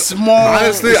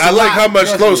how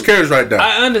much Los cares right now.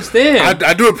 I understand.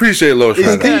 I do appreciate Los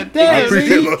right now. deep. I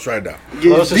appreciate Los right now.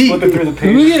 Let's just flipping through the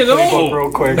page. We get old.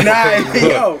 real quick.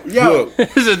 Yo. Look,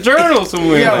 There's a journal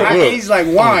somewhere. Yo, Like, I age like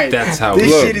wine. That's how this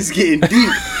look. shit is getting deep.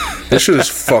 this shit is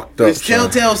fucked up. It's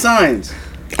telltale signs.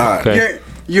 All right. Okay.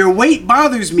 Your weight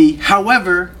bothers me.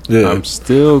 However, Yeah. I'm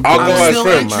still. I'll go I'm as still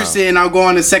friends. interested, and I'll go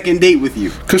on a second date with you.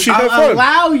 'Cause she had I'll fun.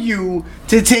 allow you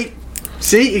to take.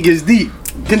 See, it gets deep.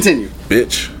 Continue.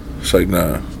 Bitch. It's like,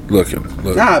 nah. Look.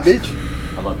 Nah, bitch.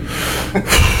 I love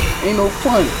you. Ain't no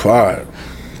fun. Alright.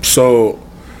 So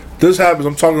this happens,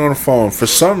 I'm talking on the phone. For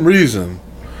some reason,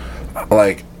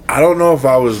 like, I don't know if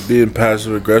I was being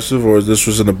passive aggressive or this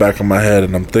was in the back of my head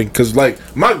and I'm thinking, because like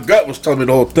my gut was telling me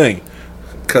the whole thing,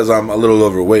 because I'm a little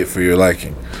overweight for your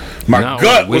liking. My Not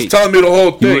gut was overweight. telling me the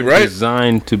whole You thing, were right?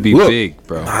 designed to be Look, big,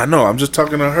 bro. I know, I'm just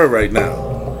talking to her right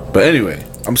now. But anyway,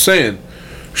 I'm saying,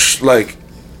 like,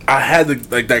 I had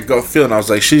that gut feeling. I was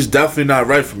like, she's definitely not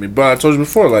right for me. But I told you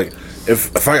before, like,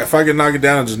 if I could knock it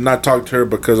down and just not talk to her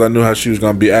because I knew how she was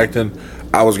gonna be acting,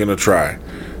 I was gonna try.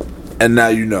 And now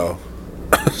you know.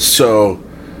 So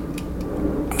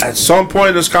at some point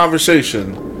in this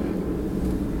conversation,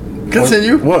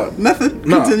 Continue. What? Nothing.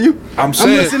 No. Continue. I'm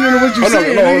saying. listening to what you're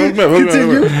saying. Wait a minute.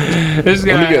 Continue. This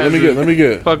guy Let me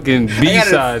get. fucking I B got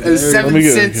side. a 7 Let me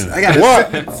get it. cents. I got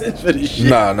What? 7 cents for this shit.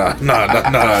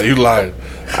 Nah, you lied.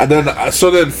 And then,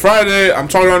 so then Friday, I'm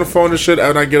talking on the phone and shit,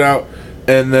 and I get out,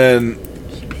 and then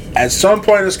at some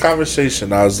point in this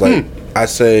conversation, I was like, I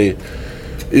say,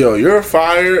 yo, you're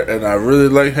fire, and I really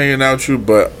like hanging out with you,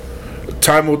 but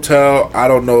time will tell. I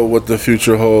don't know what the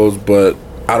future holds, but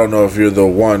I don't know if you're the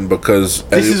one because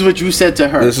This is what you said to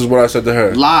her. This is what I said to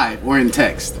her Live or in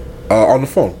text? on the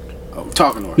phone. Oh,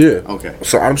 talking to her. Yeah. Okay.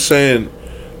 So I'm saying,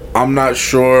 I'm not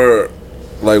sure,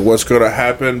 like, what's gonna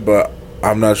happen, but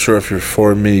I'm not sure if you're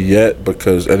for me yet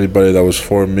because anybody that was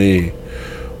for me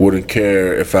wouldn't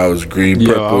care if I was green,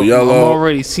 purple, I'm yellow.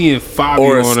 already seeing Fabio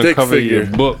or a on the stick cover figure. of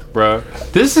your book, bro.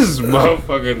 This is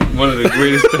motherfucking one of the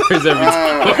greatest stories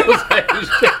ever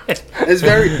told. It's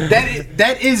very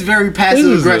that is very passive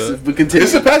This is aggressive. But continue.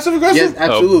 Is it passive aggressive? Yes,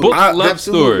 absolutely. book love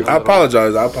story. I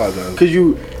apologize. Because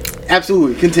you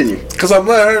absolutely continue. Because I'm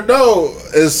letting her know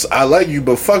I like you,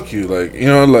 but fuck you. Like, you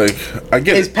know, like, I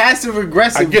get It's it. passive I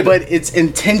aggressive, get it. but it's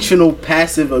intentional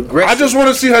passive aggressive. I just want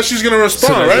to see how she's gonna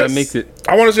respond, So right? that makes it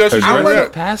I want to see how she's gonna aggressive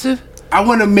react. passive. I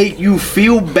want to make you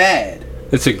feel bad.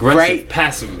 It's aggressive Right.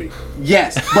 passively.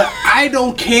 Yes, but I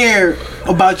don't care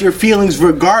about your feelings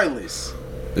regardless.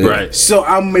 Right. So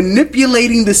I'm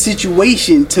manipulating the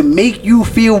situation to make you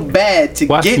feel bad to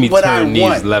Watch get me what I turn these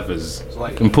want. levers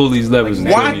and pull these levers and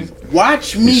turn these.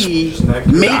 Watch me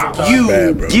make you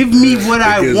bad, bro. give me what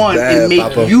I gets want bad, and make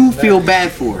Papa. you feel bad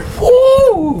for it.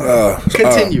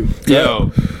 Continue.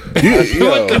 Yo,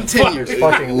 Yo, Continue.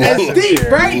 Fucking That's Los deep, here.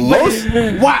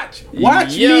 right?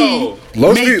 Watch Yo. me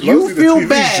Los make the- you Los the feel TV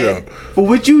bad show. for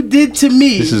what you did to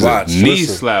me. this is Watch, a knee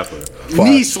listen. slapper.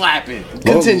 Knee slapping.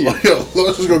 Continue. Yo,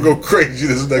 Los is gonna go crazy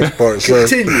this next part, son.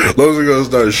 Continue. Los is gonna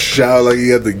start shouting like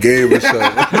he at the game or something.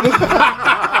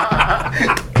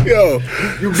 Yo,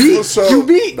 You beat. so- You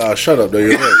beat. Nah, shut up,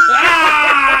 nigga. Look.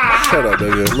 Shut up,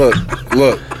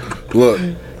 nigga. Look.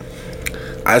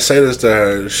 I say this to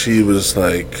her. She was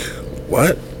like,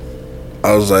 "What?"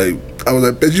 I was like,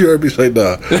 "Bitch, you heard me say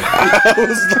nah."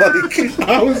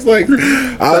 I was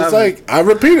like, I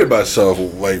repeated myself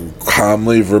like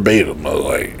calmly, verbatim. I was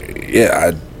like, "Yeah,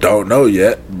 I don't know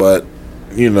yet, but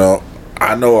you know,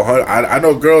 I know I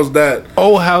know girls that."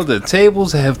 Oh, how the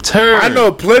tables have turned. I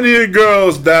know plenty of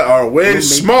girls that are way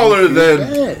smaller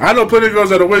than. I know plenty of girls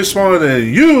that are way smaller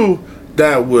than you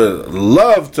that would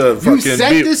love to fucking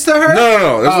said this to her?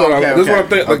 No. That's what okay, that's what I'm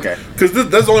thinking. Like, okay. Because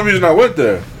that's the only reason I went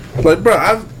there. Like,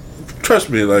 bro, trust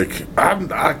me. Like,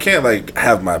 I can't like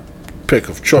have my pick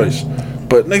of choice,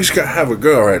 but niggas gotta have a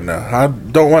girl right now. I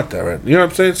don't want that, right? You know what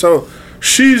I'm saying? So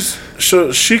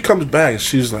she comes back and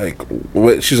she's like,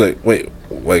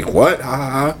 wait, what?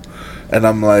 Ha. And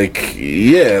I'm like,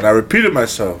 yeah. And I repeated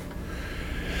myself.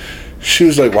 She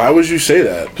was like, why would you say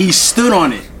that? He stood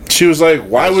on it. She was like,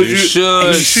 why would you?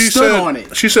 Should. She stood said, on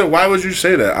it. She said, why would you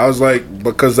say that? I was like,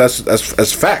 because that's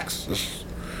facts.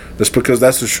 That's because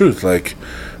that's the truth. Like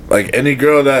any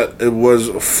girl that it was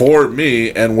for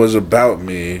me and was about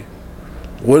me,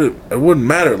 it wouldn't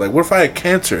matter. Like, what if I had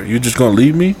cancer? You just gonna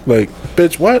leave me? Like,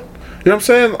 bitch, what? You know what I'm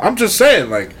saying? I'm just saying,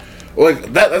 like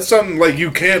that's something like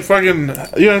you can't fucking, you know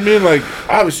what I mean? Like,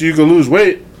 obviously you can lose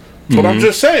weight. But I'm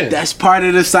just saying. That's part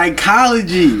of the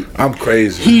psychology. I'm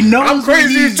crazy. He knows I'm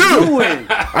crazy what he's too. doing.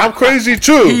 I'm crazy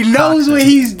too. He knows what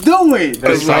he's doing.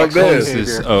 That's my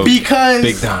Psychosis of Because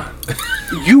Big Don.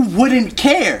 you wouldn't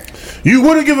care. You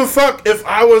wouldn't give a fuck if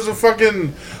I was a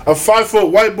 5-foot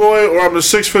white boy or I'm a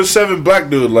 6'7" black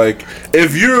dude. Like,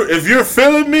 if you're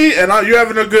feeling me and you're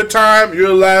having a good time,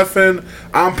 you're laughing,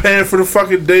 I'm paying for the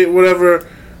fucking date, whatever.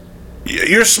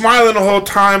 You're smiling the whole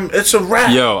time. It's a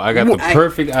wrap. Yo, I got the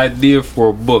perfect idea for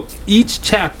a book. Each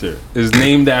chapter is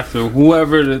named after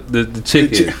whoever the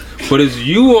chick is, but it's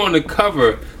you on the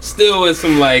cover, still in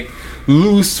some like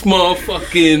loose, small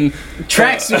fucking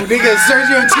Tracksuit, nigga.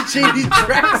 Sergio Tacchini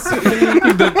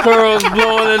tracksuit. the curls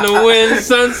blowing in the wind,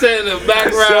 sunset in the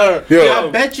background. Yo, I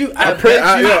bet you.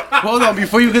 Hold on,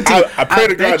 before you continue. I pray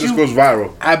to God this goes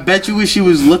viral. I bet you what she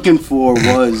was looking for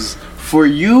was for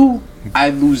you.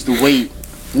 I lose the weight.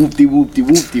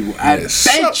 Whoop-de-whoop-de-whoop-de-whoop. I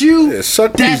bet you that's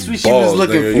what she was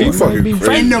looking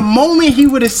for. And the moment he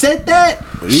would have said that,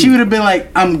 she would have been like,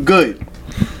 I'm good.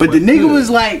 But the nigga was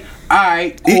like,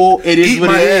 alright, cool, it is what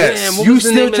it is. You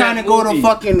still trying to go to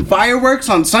fucking fireworks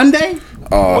on Sunday?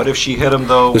 What if she hit him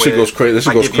though? This shit goes crazy. This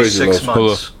shit goes crazy. 6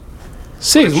 months.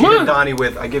 6 months. Donnie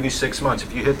with I give you 6 months.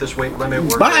 If you hit this weight limit,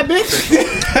 we're bye, bitch.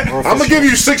 I'm gonna give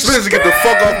you 6 minutes to get the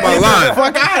fuck off my line. Get the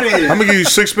fuck out of here. I'm gonna give you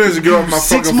 6 minutes to get off my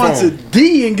fucking 6 months phone. of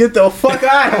D and get the fuck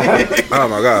out of here. Oh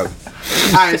my god.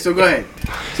 Alright, so go ahead.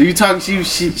 So you talking?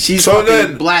 She's So fucking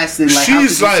then blasting. Like,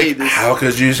 she's like, how could you say this? how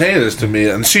could you say this to me?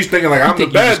 And she's thinking like I'm the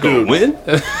You bad just gonna dude. win?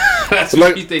 That's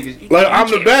Like, what you think. like I'm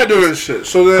the bad dude and shit.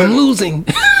 So then I'm losing.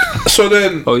 So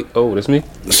then Oh, that's me.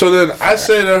 So then I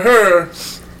say to her,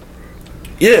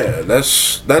 yeah,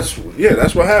 that's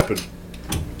what happened.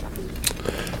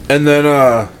 And then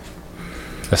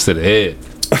That's to the head.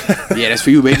 Yeah, that's for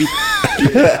you, baby.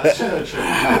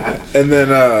 and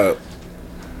then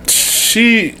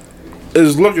she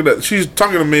is she's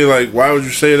talking to me like, why would you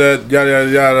say that? Yada yada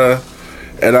yada.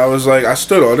 And I was like, I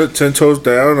stood on it 10 toes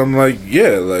down. I'm like,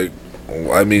 yeah, like,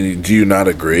 I mean, do you not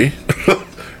agree?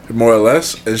 More or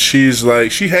less. And she's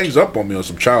like, she hangs up on me on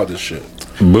some childish shit.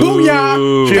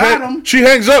 Booyah! Got him. She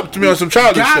hangs up to me on some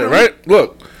childish Got shit, him. right?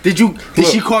 Look. Did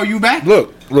she call you back?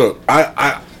 Look.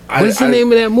 What's the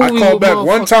name of that movie? I called back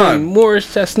one time.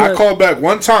 Morris Chestnut. I called back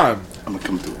one time. I'm gonna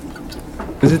come through.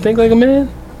 Is it Think Like a Man?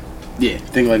 Yeah,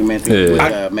 Think Like a Man. Think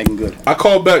with Megan Good. I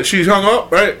called back. She hung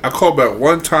up, right? I called back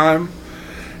one time,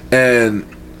 and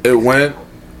it went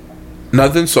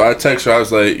nothing. So I text her. I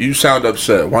was like, "You sound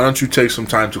upset. Why don't you take some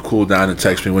time to cool down and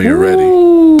text me when you're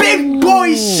ready?" Big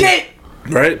boy shit.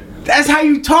 Right? That's how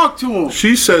you talk to him.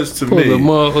 She says to Pull me, the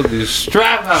motherfucking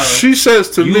strap out. she says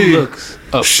to You me, look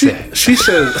upset. she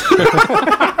says,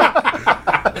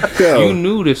 Yo, You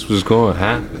knew this was going to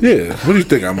happen. yeah, what do you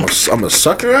think? I'm a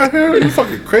sucker out here? Are you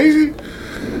fucking crazy?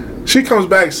 She comes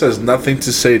back and says nothing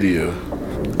to say to you.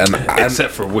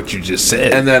 Except for what you just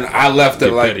said. And then I left it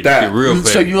Get like petty, that. get real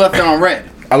So petty. you left it on red.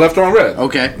 I left her on red.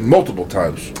 Okay. Multiple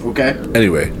times. Okay.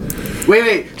 Anyway,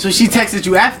 Wait. So she texted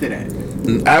you after that?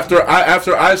 after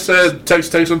I said take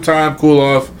some time, cool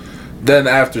off. Then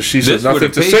after she said This where nothing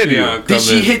the to say to you. Patreon Did she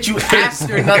come in. hit you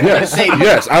after nothing to say?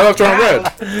 Yes, I left her on red.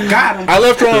 Got him. I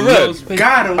left her on Lows, red.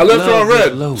 Got him. I left her on Love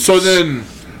red. the lows. So then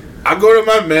I go to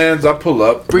my man's. I pull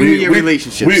up. Bring me your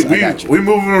relationships. I got you. We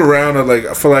moving around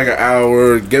for like an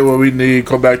hour. Get what we need.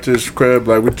 Come back to his crib.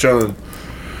 Like we're chilling.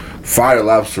 Fire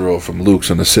lobster roll from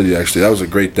Luke's in the city. Actually, that was a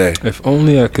great day. If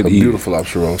only I could A eat. beautiful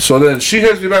lobster roll. So then she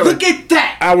hits me back. Look Like, at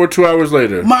that. hour, 2 hours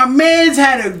later. My man's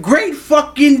had a great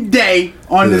fucking day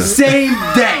on the same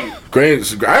day. Great.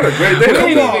 I had a great day. We that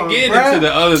ain't day. even getting bruh. into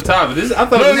the other topic. I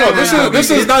thought No, this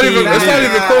is not even. It's not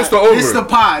even close to over. This the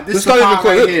pod. This It's the not even pod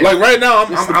close. right here. Like right now,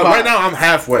 This the pod. I'm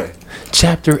halfway.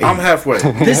 Chapter 8. I'm halfway.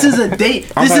 This is a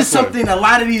date. I'm This is halfway. something a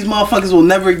lot of these motherfuckers will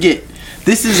never get.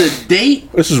 This is a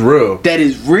date. This is real. That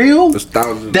is real. It's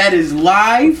thousands. That is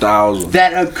live. Thousands.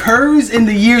 That occurs in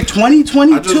the year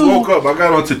 2022. I just woke up. I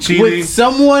got onto TV. With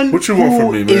someone what you want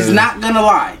from me, man? Is not gonna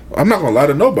lie. I'm not gonna lie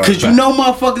to nobody. Cause you know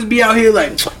motherfuckers be out here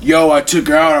like, yo, I took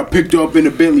her out. I picked her up in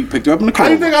the Bentley. Picked her up in the car.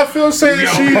 How you think I feel saying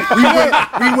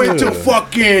we went to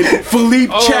fucking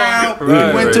Philippe Chow. We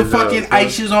went to fucking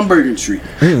Aisha's on Bergen Street.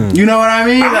 You know what I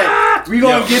mean? Like, we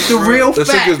gonna get the real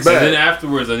facts. And then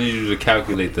afterwards, I need you to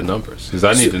calculate the numbers because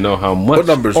I need to know how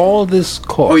much all this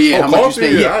costs. Oh yeah, how much you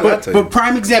spend? Yeah, but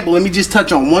prime example. Let me just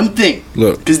touch on one thing.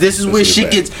 Look, because this is where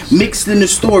shit gets mixed in the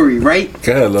story, right?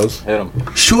 Go ahead, Los. Hit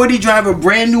him. Shorty drive a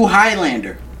brand new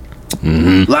Highlander.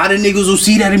 A lot of niggas will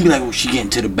see that and be like, "Oh, she getting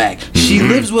to the back." She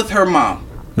lives with her mom.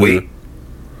 Wait,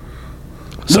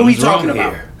 what are we talking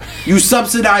about? You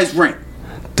subsidize rent.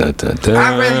 I'd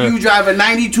rather you drive a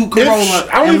 92 Corolla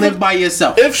and live by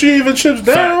yourself. If she even chips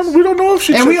down, we don't know if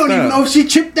she chips down. And we don't even know if she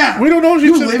chipped down. We don't know if she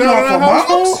you chips living down off in of the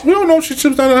household. moms? We don't know if she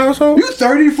chips down in the household. You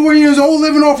 34 years old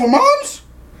living off of moms?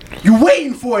 You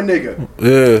waiting for a nigga.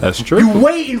 Yeah. That's true. You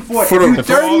waiting for it. You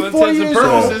 34 years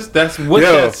old. That's what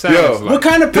that sounds like. What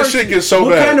kind of purse? This shit gets so bad.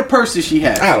 What kind of purse does she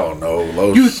have? I don't know,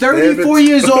 Los. You 34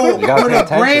 years old with a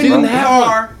brand new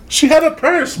car. She had a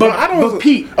purse, but I don't. But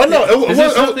Pete. Oh no,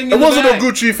 it wasn't a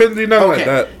Gucci, Fendi, nothing like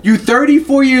that. You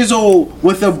 34 years old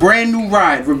with a brand new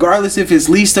ride, regardless if it's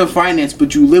leased or financed,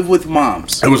 but you live with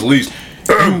moms. It was leased.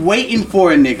 You waiting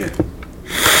for a nigga.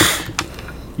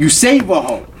 You save a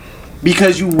hoe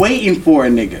because you waiting for a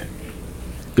nigga.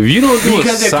 If you don't do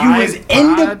because if you was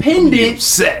independent,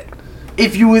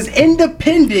 if you was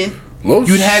independent.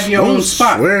 You'd have your own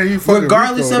spot,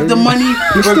 regardless of the money,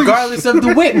 regardless of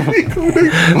the whip.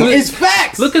 It's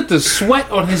facts. Look at the sweat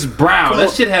on his brow.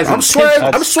 That shit has. I'm sweating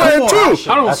too.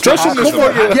 I don't stress on this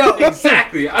fucking. Yo,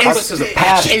 exactly.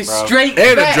 It's straight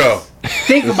and facts. a Joe.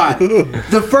 Think about it.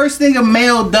 The first thing a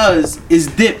male does is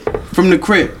dip from the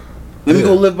crib. Let me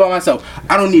go live by myself.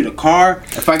 I don't need a car.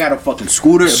 If I got a fucking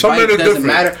scooter, a bike, it doesn't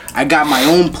matter. I got my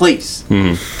own place.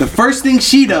 The first thing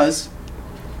she does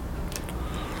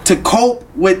to cope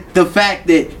with the fact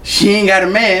that she ain't got a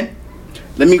man,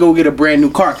 let me go get a brand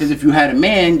new car. Because if you had a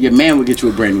man, your man would get you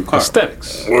a brand new car.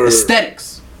 Aesthetics.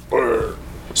 Aesthetics.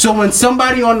 So when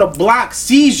somebody on the block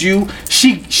sees you,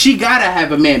 she gotta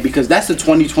have a man because that's a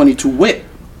 2022 whip.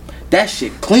 That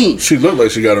shit clean. She looked like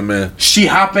she got a man. She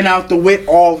hopping out the whip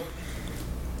all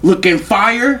looking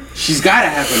fire. She's gotta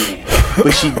have a man,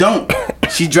 but she don't.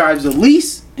 She drives a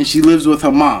lease and she lives with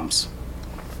her moms.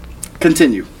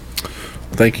 Continue.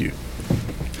 Thank you.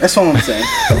 That's all I'm saying.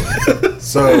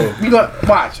 So you got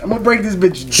watch. I'm gonna break this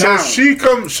bitch down.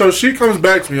 So she comes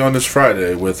back to me on this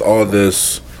Friday with all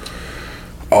this.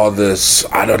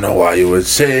 I don't know why you would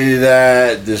say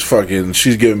that. This fucking.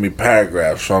 She's giving me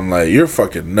paragraphs. So I'm like, you're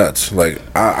fucking nuts. Like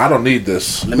I don't need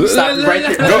this. Let me stop you right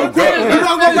there. Go. You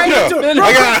don't go right into it.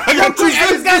 I got two I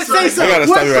just gotta say something. I gotta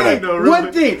stop you right now.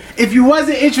 One thing. If you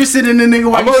wasn't interested in the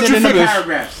nigga, why you sending the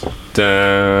paragraphs?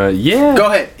 Yeah. Go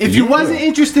ahead. If you wasn't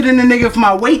interested in the nigga, if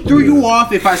my weight threw you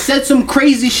off, if I said some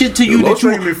crazy shit to you that you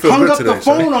hung up the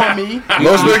phone on me.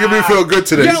 Los making me feel good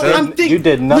today. You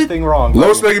did nothing wrong.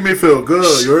 Los making me feel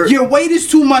good. Your weight is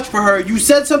too much for her. You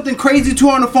said something crazy to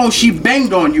her on the phone. She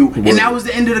banged on you, and that was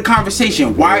the end of the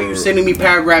conversation. Why are you sending me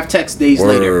paragraph text days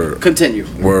later? Continue.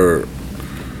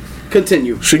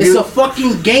 Continue. It's a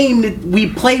fucking game that we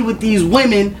play with these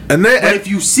women. But if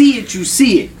you see it, you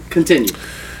see it. Continue.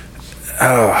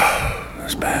 Oh,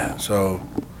 that's bad. So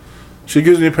she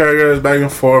gives me paragraphs back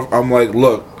and forth. I'm like,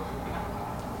 look,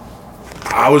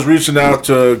 I was reaching out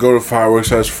to go to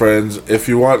fireworks as friends. If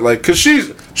you want, like, cause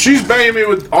she's banging me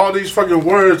with all these fucking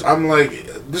words. I'm like,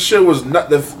 this shit was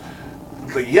not.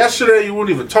 Like yesterday, you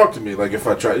wouldn't even talk to me. Like if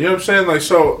I tried, you know what I'm saying? Like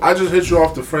so, I just hit you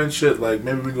off the friend shit. Like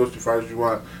maybe we can go to fireworks if you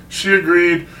want. She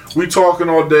agreed. We talking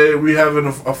all day. We having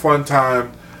a fun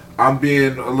time. I'm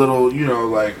being a little, you know,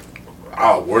 like.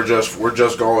 Oh, we're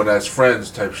just going as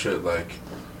friends type shit. Like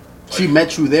she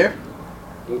met you there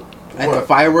at the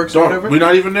fireworks or whatever. We're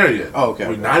not even there yet. Oh, okay.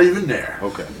 We're not even there.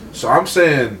 Okay. So I'm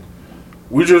saying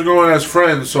we just going as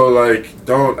friends. So like,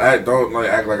 don't act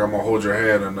like I'm gonna hold your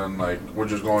hand and then like we're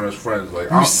just going as friends.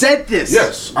 Like you said this.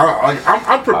 Yes,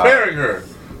 I'm preparing her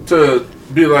to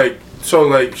be like so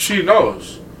like she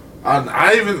knows.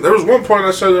 I even there was one point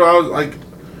I said that I was like,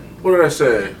 what did I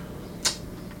say?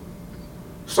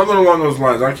 Something along those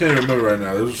lines. I can't even remember right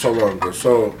now. This was so long ago.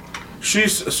 So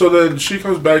then she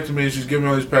comes back to me and she's giving me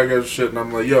all these paragraphs and shit, and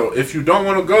I'm like, yo, if you don't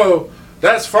want to go,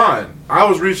 that's fine. I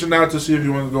was reaching out to see if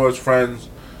you want to go as friends.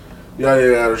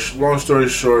 Yeah. Long story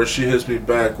short, she hits me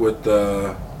back with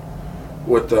the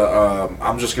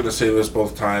I'm just gonna say this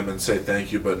both time and say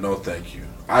thank you, but no thank you.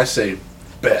 I say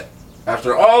bet.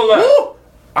 After all that,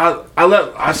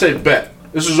 I say bet.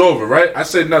 This is over, right? I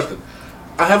say nothing.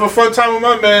 I have a fun time with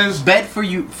my mans. Bet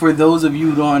for those of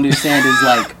you who don't understand is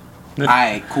like,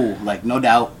 alright, cool. Like, no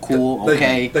doubt, cool,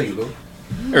 okay. Thank you, Lou.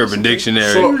 Urban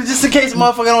Dictionary. So, just in case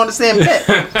motherfucker don't understand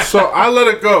bet. So I let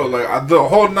it go. Like the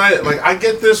whole night, like I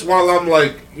get this while I'm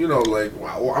like, you know, like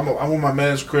I'm in my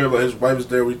man's crib. Like his wife is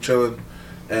there, we chilling,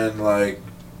 and like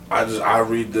I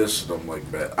read this and I'm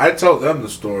like, bet. I tell them the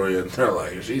story and they're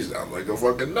like, she sounds like a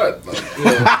fucking nut. Like, you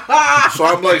know. So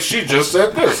I'm like, she just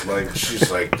said this. Like she's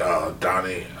like,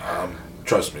 Donnie,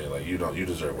 trust me, like you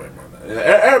deserve way more than that. And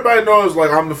everybody knows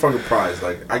like I'm the fucking prize.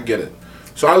 Like I get it.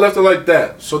 So I left it like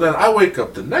that. So then I wake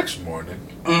up the next morning.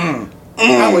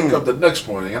 I wake up the next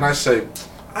morning and I say,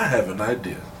 I have an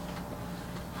idea.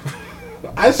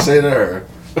 I say to her,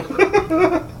 I'm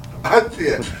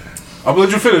gonna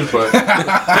let you finish, but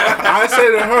I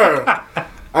say to her,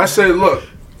 I say, look,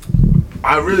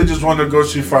 I really just want to go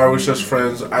see Fireworks as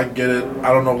friends. I get it.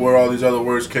 I don't know where all these other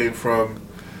words came from.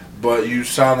 But you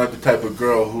sound like the type of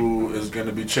girl who is going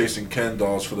to be chasing Ken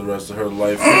dolls for the rest of her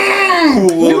life. You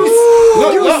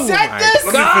said this?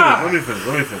 Let me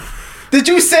finish. Did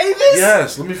you say this?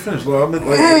 Yes, let me finish. Look,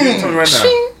 you tell me right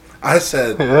now. I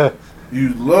said,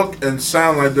 you look and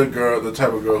sound like the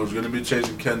type of girl who's going to be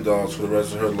chasing Ken dolls for the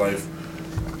rest of her life,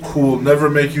 who will never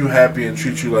make you happy and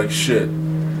treat you like shit.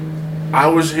 I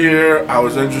was here. I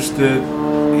was interested.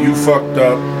 You fucked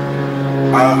up.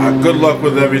 Good luck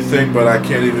with everything, but I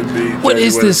can't even be. What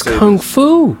is this kung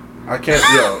fu? I can't.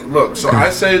 Yo, look. So I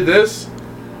say this.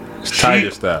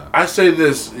 Tiger style. I say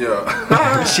this. Yo.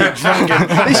 This shit drunken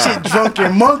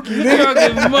monkey.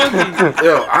 Drunken monkey.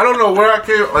 Yo, I don't know where I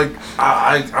came. Like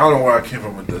I don't know where I came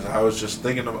from with this. I was just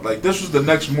thinking of like this was the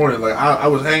next morning. Like I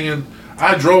was hanging.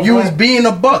 I drove. You home. was being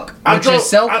a buck with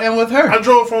yourself and with her. I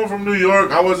drove home from New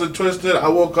York. I wasn't twisted. I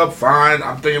woke up fine.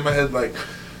 I'm thinking in my head like.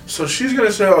 So she's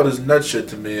gonna say all this nut shit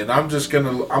to me, and I left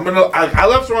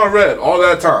her on red all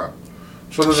that time.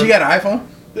 So she got an iPhone?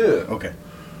 Yeah. Okay.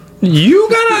 You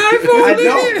got an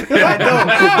iPhone? I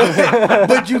don't.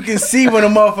 But you can see when a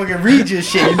motherfucker reads your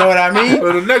shit. You know what I mean?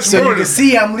 So the next morning, you can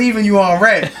see I'm leaving you on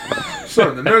red.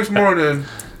 So the next morning,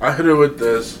 I hit her with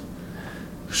this.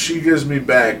 She gives me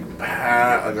back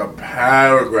like a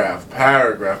paragraph,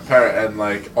 and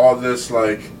like all this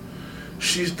like.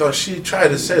 She tried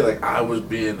to say like I was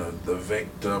being the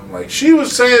victim. Like she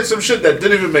was saying some shit that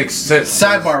didn't even make sense.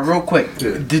 Sidebar, real quick.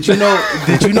 Yeah. Did you know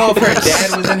if her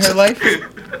dad was in her life?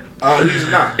 He's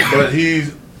not.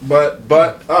 But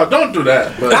don't do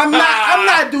that. But I'm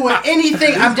not doing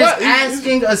anything. I'm just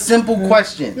asking a simple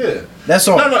question. Yeah, that's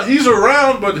all. No, he's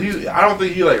around, but I don't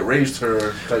think he like raised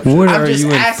her. Type what shit. are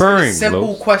you inferring? I'm just asking a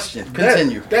simple question.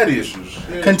 Continue. Daddy issues.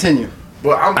 Yeah. Continue.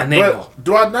 But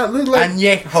do I not look like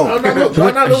Añejo? Do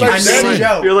I not look like daddy?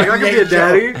 You're like, I can be a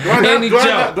daddy. Do I not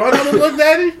look like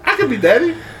daddy? I can be daddy.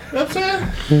 You know what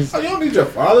I'm saying? Oh, you don't need your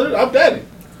father. I'm daddy.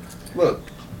 Look.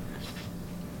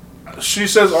 She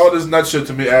says all this nut shit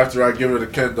to me after I give her the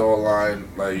Ken doll line.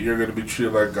 Like, you're going to be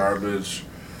treated like garbage.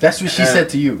 That's what she said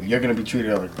to you. You're going to be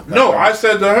treated like garbage. No, I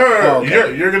said to her,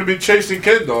 you're going to be chasing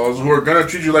Ken dolls who are going to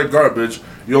treat you like garbage.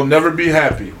 You'll never be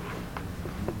happy.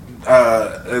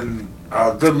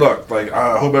 Good luck. Like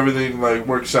I hope everything like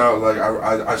works out. Like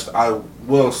I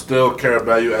will still care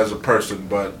about you as a person,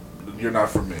 but you're not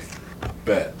for me.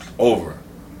 Bet over.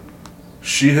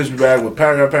 She hits me back with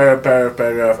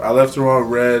paragraph. I left her on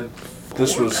red.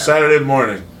 This was Saturday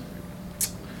morning.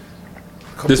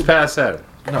 This past Saturday.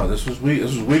 No, this was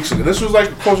weeks ago. This was like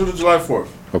closer to July 4th.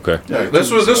 Okay. Yeah, this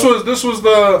was the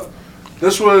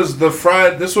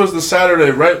Friday. This was the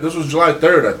Saturday, right? This was July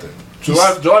 3rd, I think.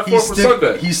 July 4th was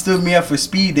Sunday. He stood me up for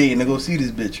speed dating to go see this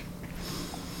bitch.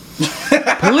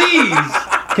 Please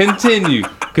continue,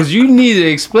 because you need to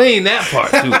explain that part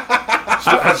too.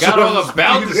 I forgot all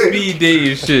about the speed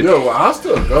dating shit. Yo, well, I'll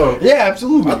still go. Yeah,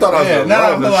 absolutely. I thought I was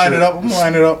I'm gonna line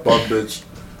it up. Bum bitch.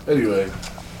 Anyway,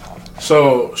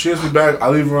 so she hits me back. I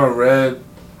leave her on red.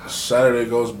 Saturday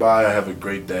goes by. I have a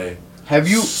great day. Have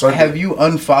you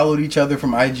unfollowed each other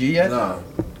from IG yet? No.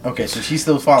 Okay, so she's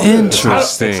still following.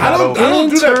 Interesting. I don't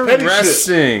do that petty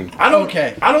shit. I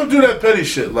don't do that petty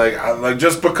shit. Like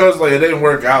just because like it didn't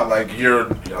work out, like you're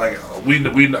like we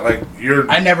like you're.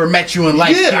 I never met you in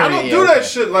life. Yeah, I don't do that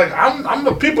shit. Like I'm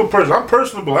a people person. I'm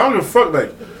personable. I don't give a fuck.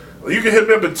 Like you can hit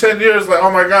me up in 10 years. Like oh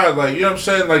my god. Like you know what I'm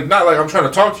saying. Like not like I'm trying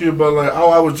to talk to you, but like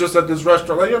oh I was just at this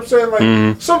restaurant. Like you know what I'm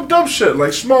saying. Like some dumb shit.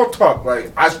 Like small talk.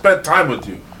 Like I spent time with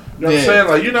you. You know what I'm saying?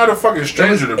 Like, you're not a fucking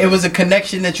stranger to me. It was a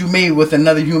connection that you made with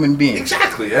another human being.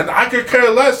 Exactly. And I could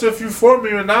care less if you for me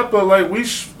or not, but, like,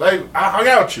 I hung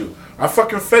out with you. I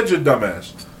fucking fed your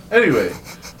dumbass. Anyway,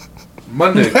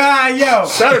 Monday. Yo.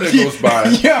 Saturday goes by.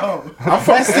 Yo.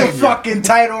 That's the fucking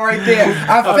title right there.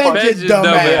 I fed your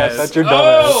dumbass. That's your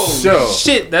dumbass. Oh,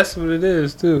 shit. That's what it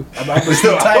is, too. That's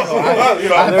the title. I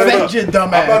fed your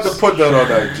dumbass. I'm about to put that on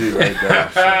that G right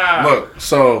there. Look,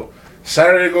 so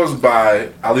Saturday goes by.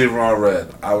 I leave her on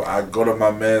red. I go to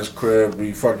my man's crib.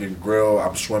 We fucking grill.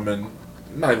 I'm swimming.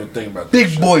 I'm not even thinking about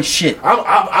this Big boy shit.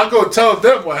 I go tell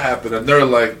them what happened, and they're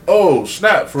like, "Oh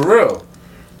snap, for real."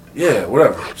 Yeah,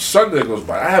 whatever. Sunday goes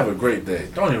by. I have a great day.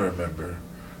 Don't even remember.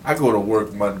 I go to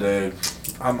work Monday.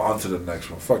 I'm on to the next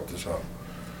one. Fuck this up.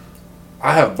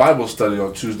 I have Bible study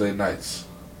on Tuesday nights.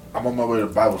 I'm on my way to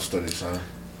Bible study, son.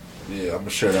 Yeah, I'm gonna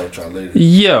share that with y'all later.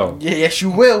 Yo. Yeah, yes you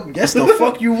will. Yes the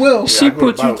fuck you will. She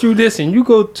put you through this and you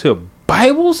go to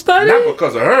Bible study? Not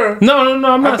because of her. No,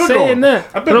 I'm not saying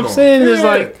that. What I'm saying is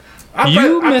like,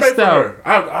 you missed out.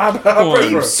 I pray for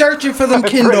Keep her. searching for them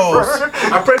Kindles.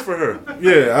 I pray for her.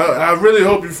 Yeah, I really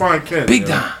hope you find Ken. Big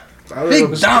Don.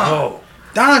 Big Don.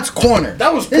 Don's corner.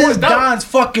 That was this point, is Don's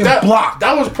fucking block.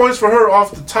 That was points for her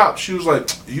off the top. She was like,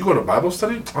 "You go to Bible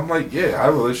study?" I'm like, "Yeah, I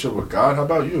have a relationship with God. How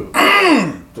about you?"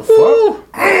 The fuck? You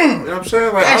know what I'm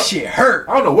saying? Like, that shit hurt.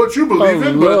 I don't know what you believe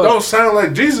in, but it don't sound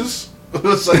like Jesus.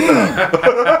 It's like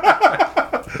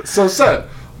that. So sad.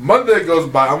 Monday goes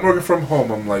by. I'm working from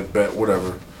home. I'm like, bet,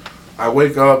 whatever. I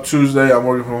wake up Tuesday. I'm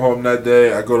working from home that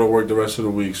day. I go to work the rest of the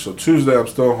week. So Tuesday, I'm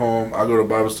still home. I go to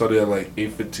Bible study at like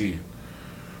 8:15.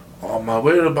 On my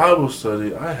way to Bible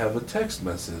study, I have a text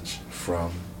message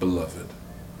from Beloved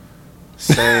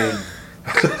saying,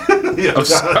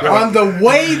 on the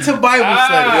way to Bible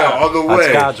study. Yeah, on the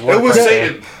way. It was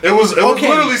Satan. It was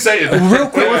literally Satan. Real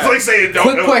quick. It was like Satan.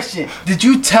 Quick question. Did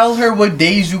you tell her what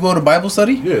days you go to Bible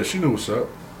study? Yeah, she knew what's up.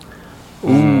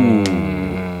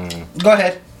 Go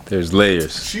ahead. There's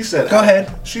layers. She said, go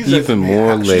ahead. She said even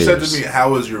more layers. She said to me,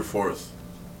 "How was your fourth?"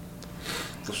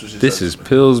 This is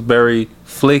Pillsbury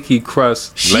flaky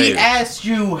crust. She layers. asked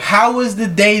you, how was the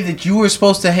day that you were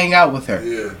supposed to hang out with her?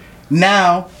 Yeah.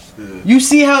 Now, you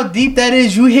see how deep that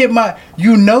is? You hit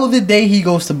you know the day he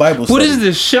goes to Bible study. What is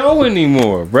this show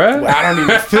anymore, bruh? I don't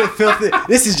even filth it.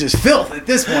 This is just filth at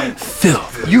this point.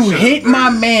 Filth. You hit my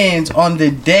mans on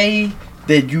the day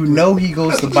that you know he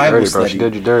goes to Bible dirty, study. Bro. She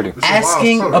did you dirty.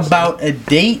 Asking about a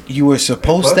date you were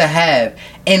supposed to have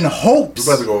in hopes.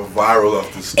 We're about to go viral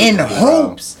off this. In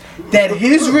hopes that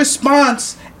his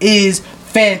response is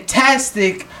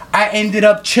fantastic. I ended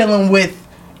up chilling with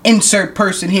insert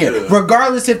person here. Yeah.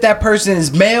 Regardless if that person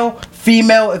is male,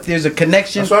 female, if there's a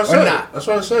connection or not. That's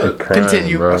what I said.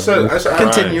 Continue. Bro. I said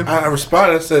continue. I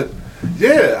responded. I said,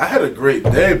 yeah, I had a great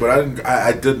day, but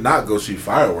I did not go see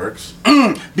fireworks.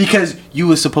 Because you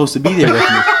were supposed to be there with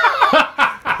me.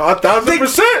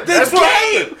 1,000%. That's what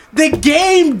happened. The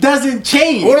game doesn't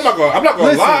change. What am I going? I'm not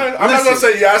going to lie. I'm not going to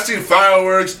say, yeah, I seen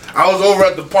fireworks. I was over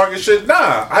at the park and shit.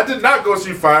 Nah, I did not go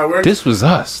see fireworks. This was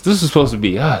us. This was supposed to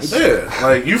be us. Yeah,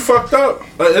 like you fucked up.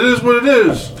 Like, it is what it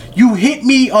is. You hit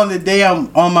me on the day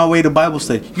I'm on my way to Bible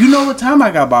study. You know what time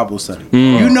I got Bible study.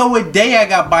 You know what day I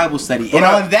got Bible study. And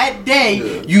on that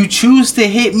day, you choose to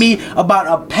hit me about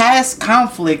a past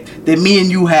conflict that me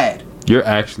and you had. You're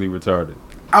actually retarded.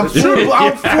 I'm full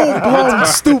blown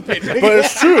stupid. But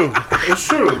it's true. It's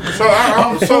true. So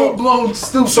I'm full blown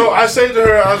stupid. So I say to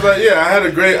her, I was like, yeah, I had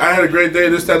a great day.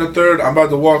 This, that, and the third. I'm about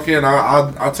to walk in.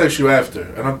 I'll text you after.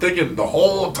 And I'm thinking the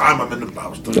whole time I'm in the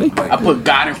Bible study, like, I put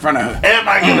God in front of her. Am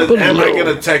I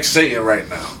gonna text Satan right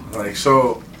now? Like,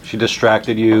 so. She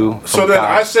distracted you. From so then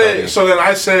I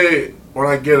say when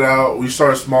I get out, we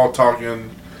start small talking,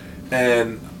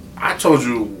 and I told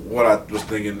you what I was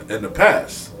thinking in the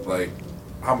past, like.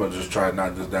 I'm gonna just try to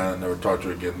knock this down and never talk to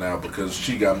her again now because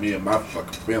she got me in my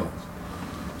fucking feelings.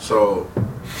 So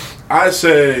I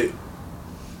say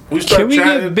we start chatting.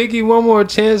 Can we give Biggie one more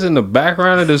chance in the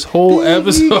background of this whole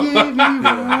episode?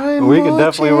 We can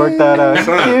definitely work that out.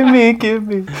 Give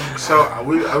me. So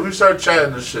we start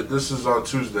chatting and shit. This is on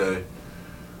Tuesday.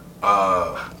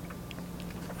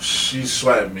 She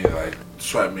swiped me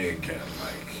again,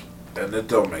 like, and it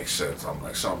don't make sense. I'm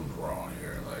like, something's wrong.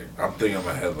 I'm thinking in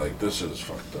my head like this is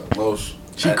fucked up. Los,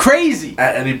 she crazy.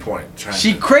 At any point.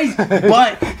 She crazy,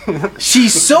 but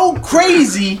she's so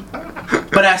crazy.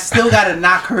 But I still gotta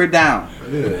knock her down.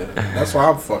 Yeah, that's why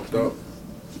I'm fucked up.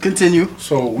 Continue.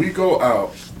 So we go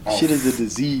out. Shit is a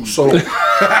disease. So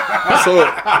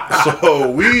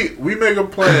we make a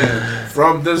plan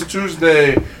from this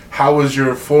Tuesday. How was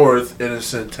your fourth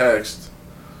innocent text?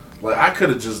 Like I could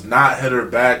have just not hit her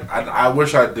back. I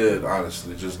wish I did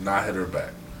honestly, just not hit her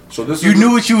back. So this you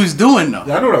knew what you was doing though.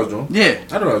 Yeah, I knew what I was doing. Yeah,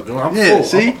 I knew what I was doing. I'm full.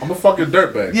 See, I'm a fucking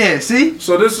dirtbag. Yeah, see.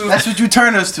 So that's what you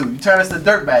turn us to. You turn us to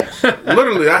dirtbags.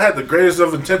 Literally, I had the greatest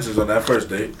of intentions on that first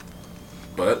date,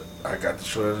 but I got the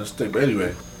short end of the stick. But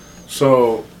anyway,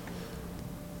 so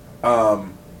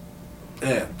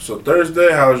so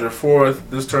Thursday, how was your 4th?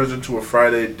 This turns into a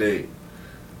Friday date.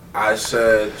 I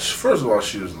said, first of all,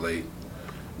 she was late.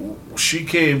 She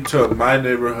came to my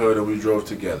neighborhood and we drove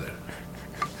together.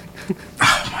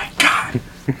 Oh my God.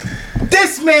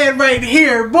 This man right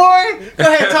here, boy.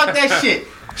 Go ahead, talk that shit.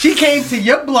 She came to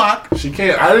your block. She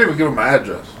came. I didn't even give her my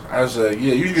address. I was like,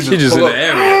 yeah, you can She just pull in up. the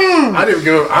area. I didn't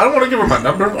give her. I don't want to give her my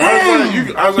number.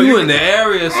 I was like, you in the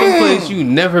area, someplace you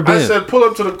never been. I said, pull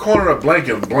up to the corner of blank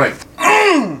and blank.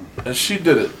 And she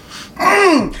did it.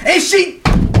 And she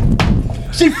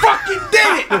fucking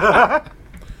did it.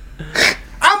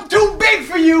 I'm too big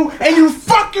for you, and you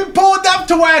fucking pulled up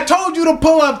to where I told you to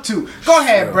pull up to. Go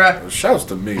ahead, bruh. Shouts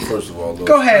to me, first of all. Though.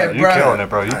 Go ahead, bruh. You killing it,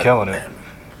 bro. You killing it.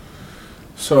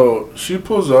 So she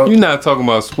pulls up. You're not talking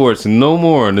about sports no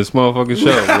more on this motherfucking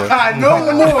show, bro.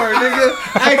 No more, nigga.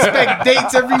 I expect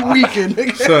dates every weekend,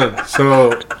 nigga.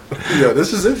 So yeah,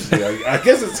 this is interesting. I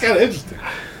guess it's kind of interesting.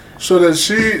 So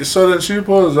then she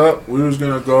pulls up. We was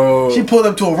gonna go. She pulled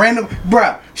up to a random,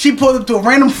 bruh. She pulled up to a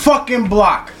random fucking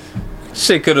block.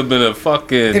 Shit could have been a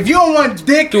fucking. If you don't want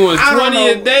dick, doing 20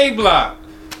 a day block.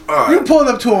 Right. You pulled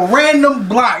up to a random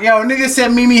block. Yo, nigga said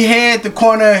meet me here at the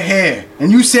corner of here.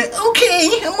 And you said, okay,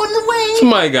 I'm on the way.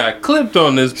 Somebody got clipped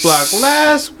on this block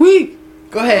last week.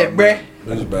 Go ahead, bruh.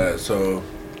 It's bad. So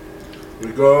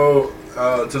we go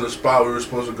to the spot we were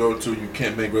supposed to go to. You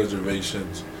can't make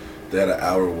reservations. They had an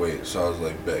hour wait. So I was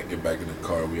like, bet, get back in the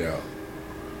car. We out.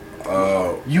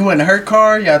 You in her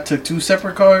car? Y'all took 2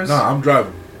 separate cars? Nah, I'm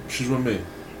driving. She's with me.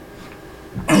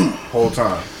 Whole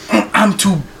time. I'm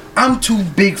too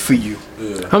big for you.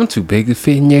 Yeah. I'm too big to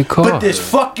fit in your car. But this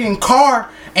fucking car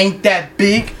ain't that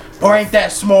big or ain't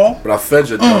that small. But I fed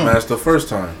your dumb ass the first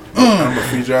time. I'm gonna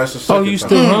feed your ass the second time. Oh, you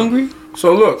still hungry?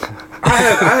 So look, I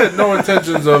had no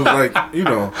intentions of like,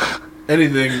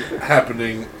 anything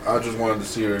happening. I just wanted to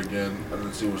see her again and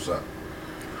then see what's up.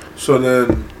 So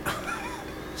then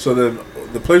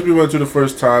the place we went to the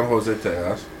first time, Jose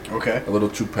Tejas. Okay. A little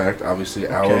too packed, obviously.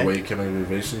 Okay. Hour wait, can't make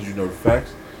reservations. You know the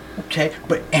facts. Okay,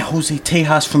 but and Jose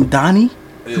Tejas from Donnie,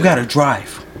 Yeah. you gotta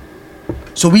drive.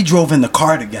 So we drove in the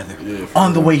car together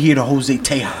on the way here to Jose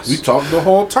Tejas. We talked the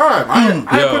whole time.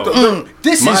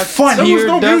 This is funny.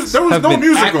 There was no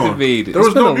music on. Activated. There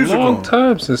was no music on. on.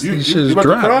 Time since these shits about to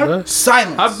cry? dropped.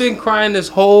 Silence. I've been crying this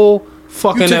whole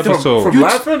fucking episode. From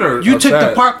laughing or you took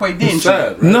sad? the Parkway, didn't you?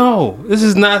 Sad, right? No, this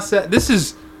is not sad. This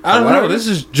is I don't know. This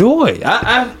is joy.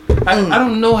 I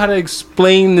don't know how to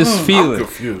explain this feeling. I'm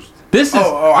confused. This is.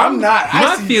 I'm not.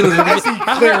 My feelings.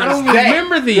 I don't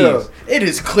remember these. Yeah. It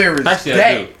is clear as Actually,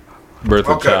 day. I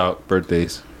do.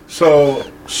 Birthdays. So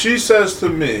she says to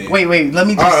me, "Wait. Let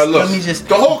me just.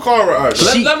 The whole car. Right,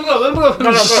 let me go.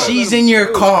 No, she's in your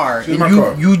car, She's and my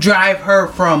car. you drive her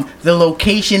from the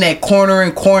location at corner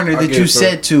and corner that you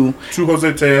said to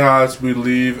Jose Tejas. We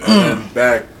leave and then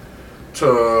back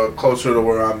to closer to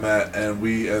where I'm at, and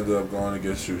we ended up going to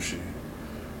get sushi.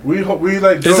 We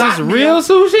like. Is this real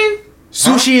sushi?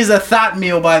 Sushi is a thought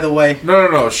meal, by the way.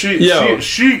 No. She got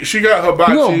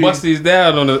hibachi. You gonna bust these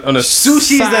down on a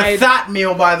sushi is a thought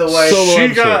meal, by the way.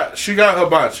 She got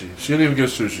hibachi. She didn't even get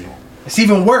sushi. It's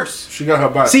even worse. She got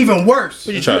hibachi. It's even worse.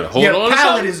 What you trying to hold on? Your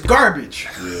palate is garbage.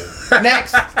 Yeah.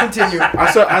 Next, continue. I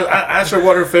asked her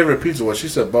what her favorite pizza was. She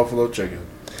said buffalo chicken.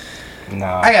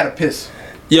 Nah. I gotta piss.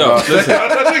 Yo, listen. You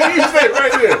stay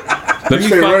right here.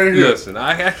 Listen,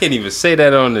 I can't even say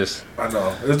that on this. I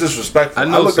know it's disrespectful. I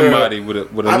know somebody with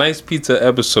a nice pizza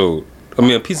episode. I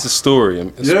mean, a pizza story.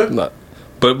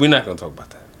 But we're not gonna talk about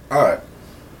that. All right.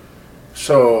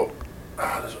 So,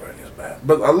 this already is bad.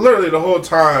 But literally the whole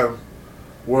time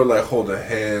we're like holding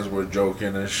hands, we're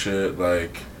joking and shit.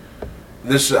 Like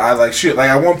this, I like shit. Like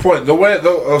at one point,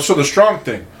 so the strong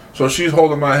thing. So she's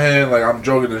holding my hand, like I'm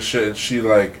joking and shit, and she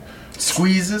like.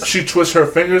 Squeezes. She twists her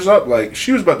fingers up like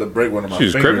she was about to break one of my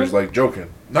fingers, crippin'? Like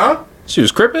joking. Nah. She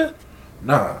was crippin'?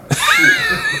 Nah.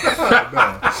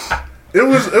 It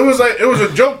was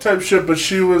a joke type shit, but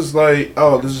she was like,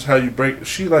 "Oh, this is how you break."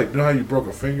 She like knew how you broke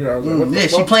a finger. I was like, "What the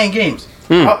fuck?" She playing games.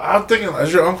 I'm thinking,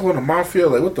 is your uncle in the mafia?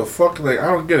 Like, what the fuck? Like, I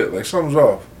don't get it. Like, something's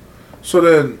off. So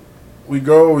then we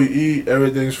go, we eat,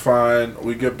 everything's fine.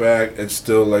 We get back, it's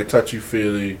still like touchy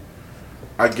feely.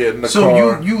 I get in the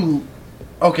car. So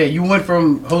okay, you went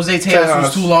from Jose Tejas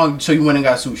was too long, so you went and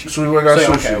got sushi. So we went and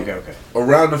got sushi. Okay.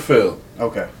 Around the field.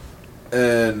 Okay.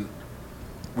 And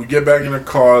we get back in the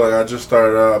car, like I just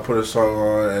started up, I put a song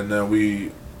on, and then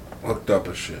we hooked up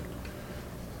and shit.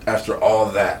 After all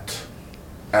that.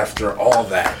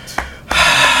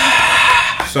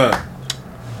 Son.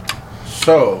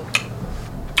 So,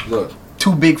 look.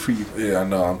 Too big for you. Yeah, I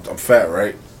know. I'm fat,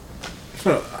 right?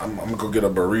 I'm gonna go get a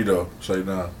burrito. So you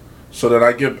know. So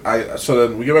then so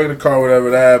then we get back in the car,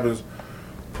 whatever that happens.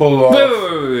 Pull off.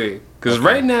 Wait. Because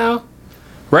right now,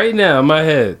 in my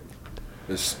head,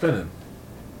 it's spinning.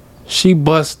 She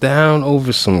bust down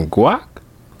over some guac?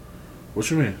 What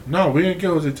you mean? No, we didn't get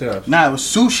Jose tabs. Nah, it was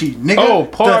sushi, nigga. Oh,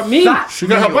 pardon me. She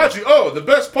got hibachi. Oh, the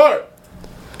best part.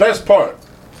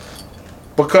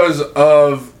 Because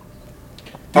of...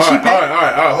 All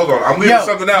right, hold on. I'm leaving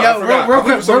something out. I forgot.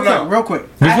 Real quick.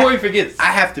 Before he forgets. I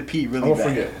have to pee really bad.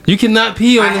 Forget. You cannot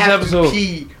pee on this I have episode. to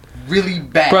pee really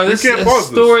bad. Bro, this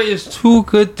story is too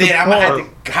good to Then I'm going to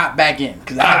have to hop back in.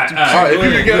 Because I have to pee. All right, if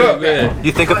you can get up.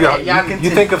 You think of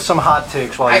you think of some hot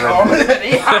takes while you're in there.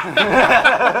 You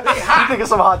think of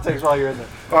some hot takes while you're in there.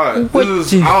 All right,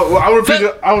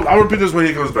 I'll repeat this when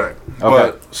he comes back. Okay.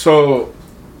 But, so...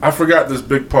 I forgot this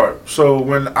big part. So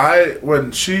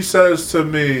when she says to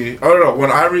me,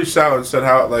 when I reached out and said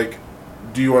how, like,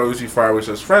 do you want to go see fireworks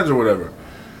as friends or whatever?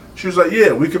 She was like,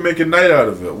 yeah, we can make a night out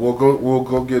of it. We'll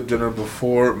go get dinner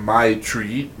before my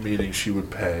treat, meaning she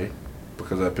would pay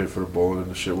because I paid for the bowling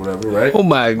and the shit, whatever, right? Oh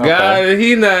my God,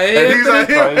 he's not here.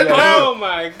 Oh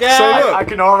my God. So look, I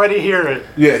can already hear it.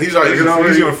 Yeah, he's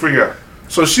gonna freak out.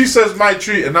 So she says my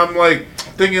treat, and I'm like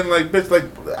thinking like, bitch, like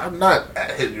I'm not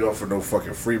hitting you up for no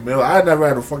fucking free meal. I never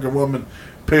had a fucking woman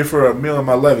pay for a meal in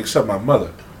my life except my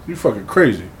mother. You fucking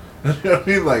crazy. You know what I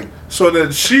mean? Like, so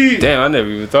then she... Damn, I never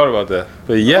even thought about that.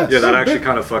 But yeah. Yeah, that actually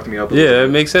kind of fucked me up. Yeah,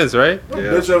 it makes sense, right? No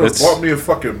bitch ever bought me a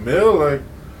fucking meal, like,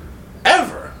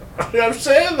 ever. You know what I'm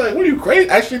saying? Like, what are you, crazy?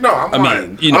 Actually, no, I'm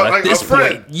lying. You know, like, at this a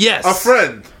friend, point, yes. A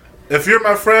friend. If you're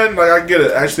my friend, like, I get it.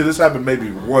 Actually, this happened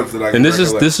maybe once that I can And this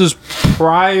is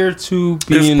prior to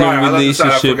being in a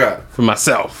relationship for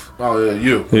myself. Oh, yeah,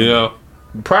 you. You know?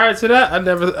 Prior to that, I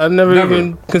never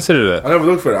even considered that. I never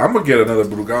looked for that. I'm gonna get another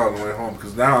Brugal on the way home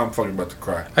because now I'm fucking about to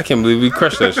cry. I can't believe we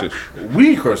crushed that shit.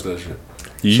 We crushed that shit.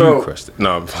 You crushed it.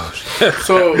 No, I'm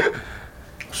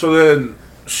so then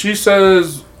she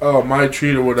says, "Oh, my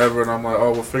treat or whatever," and I'm like,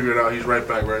 "Oh, we'll figure it out." He's right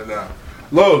back right now.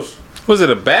 Los. Was it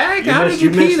a bag? How did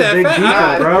you pee that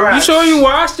fast? You sure you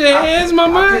washed your hands, my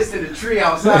man? I pissed in the tree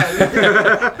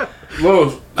outside.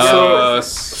 Los.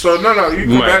 So no, you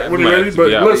come back when you're ready.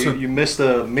 But listen, you missed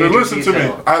a major listen to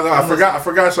me. I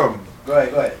forgot something. Go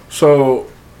ahead. So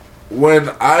when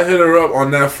I hit her up on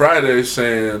that Friday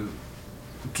saying,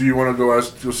 "Do you want to go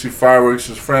see fireworks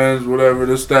as friends, whatever,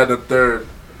 this, that, and the third,"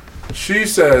 she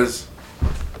says,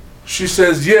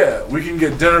 "Yeah, we can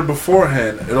get dinner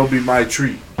beforehand. It'll be my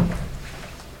treat."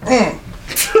 She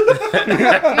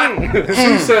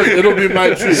said it'll be my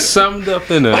treat. Summed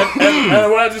up in a.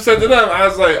 And what I just said to them, I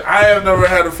was like, I have never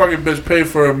had a fucking bitch pay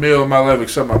for a meal in my life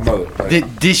except my mother.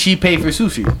 Like, Did she pay for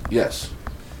sushi? Yes.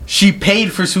 She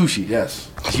paid for sushi.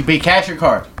 Yes. Did she pay cash or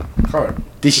card? Card.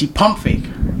 Did she pump fake?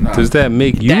 Nah. Does that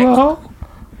make you a hoe?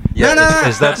 Yeah, no.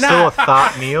 Is that still a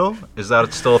thought meal? Is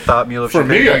that still a thought meal? For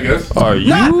me, I guess. Are you?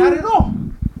 Not at all.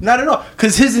 Not at all.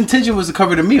 Because his intention was to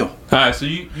cover the meal. Alright, so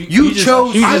you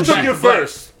chose. I took it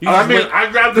first. I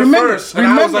grabbed it first, and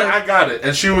I was like, I got it.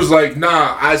 And she was like,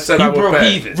 nah, I said I would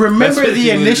pay. Remember,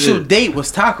 the initial date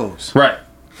was tacos. Right.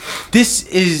 This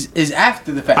is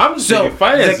after the fact. I'm just thinking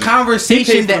finances. The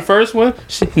conversation the first one.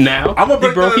 Now I'm gonna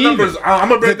break down the numbers. I'm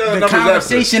gonna break down the numbers. The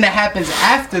conversation that happens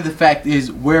after the fact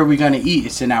is where are we gonna eat?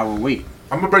 It's an hour wait.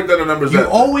 I'm gonna break down the numbers. You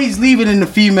always leave it in the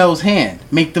female's hand.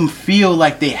 Make them feel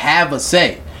like they have a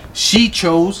say. She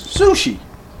chose sushi.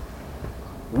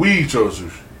 We chose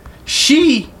sushi.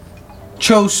 She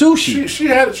chose sushi.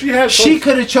 She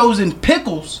could have chosen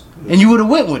pickles, and you would have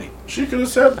went with it. She could have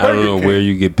said. I don't know where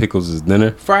you get pickles as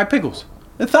dinner. Fried pickles.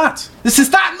 The thoughts. This is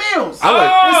thought meals. This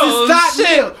is thought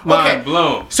meals. Mind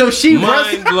blown. So she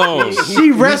mind blown.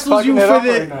 She wrestles you for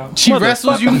the. She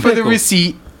wrestles you for the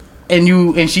receipt, and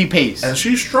she pays. And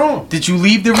she's strong. Did you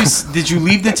leave the Did you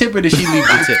leave the tip or did she leave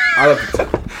the tip? I left the tip.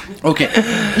 Okay,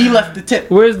 he left the tip.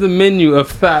 Where's the menu of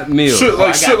thought meals? What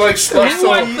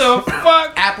the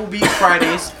fuck? Applebee's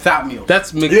Fridays thought meal.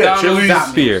 That's McDonald's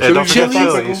Spear. Chili's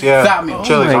thought meal.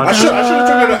 I should have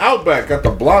took her to Outback at the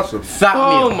Blossom. Thought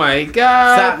meal. Oh my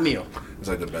god. Thought meal. It's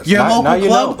like the best. Your local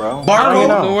club,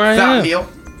 Barco, thought meal.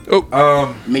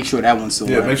 Oh. Make sure that one's still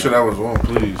on. Yeah, make sure that one's on,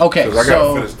 please. Okay, because I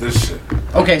gotta finish this shit.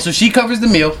 Okay, so she covers the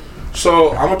meal.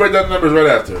 So I'm gonna break down the numbers right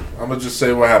after. I'm gonna just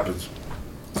say what happens.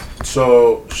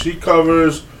 So she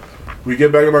covers. We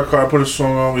get back in my car, put a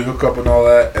song on, we hook up and all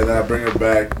that, and then I bring her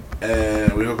back,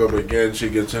 and we hook up again. She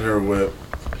gets in her whip,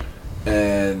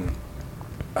 and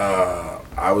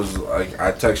I was like,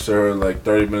 I texted her like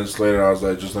 30 minutes later. I was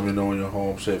like, just let me know when you're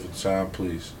home, safe and sound,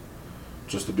 please.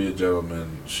 Just to be a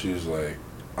gentleman. She's like,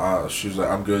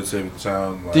 I'm good, safe and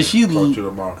sound. Like, did she talk to you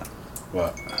tomorrow?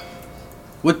 What?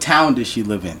 What town does she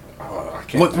live in? I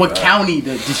can't. What county?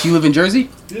 Did she live in Jersey?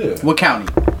 Yeah. What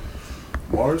county?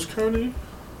 Morris County.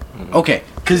 Okay,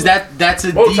 because that's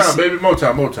a Motown, decent, baby,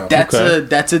 Motown.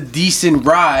 That's a decent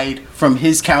ride from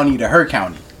his county to her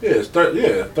county. Yeah, it's 30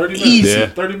 minutes. Easy. Yeah.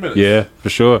 30 minutes. Yeah, for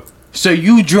sure. So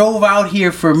you drove out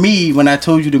here for me when I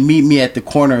told you to meet me at the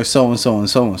corner of so and so and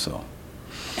so and so,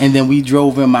 and then we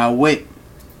drove in my weight.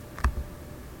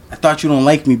 I thought you don't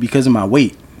like me because of my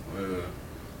weight. Yeah.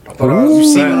 I thought you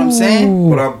see what I'm saying?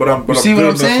 But I'm you see good what I'm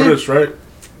enough saying? for this, right?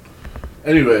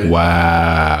 Anyway.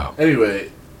 Wow. Anyway,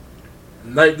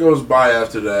 night goes by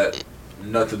after that,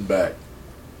 nothing back.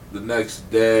 The next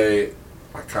day,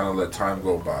 I kind of let time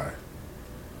go by.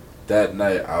 That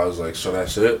night, I was like, so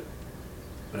that's it?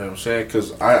 You know what I'm saying?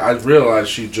 Because I realized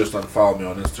she just unfollowed me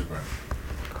on Instagram.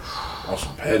 On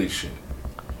some petty shit.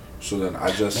 So then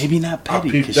I just... Maybe not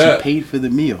petty, because she paid for the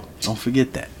meal. Don't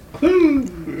forget that.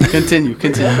 Continue.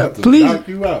 Please. Knock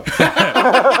you out.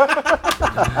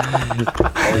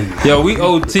 Yo, we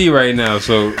OT right now,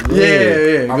 so...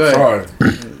 Yeah, I'm go sorry.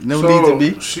 No need to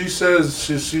be. She says,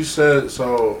 she said,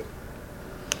 so...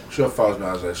 She follows me.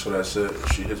 I was like, so that's it.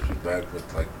 She hits me back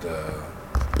with like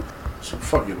some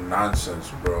fucking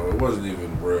nonsense, bro. It wasn't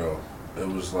even real. It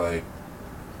was like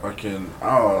fucking,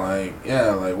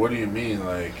 what do you mean?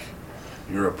 Like,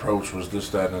 your approach was this,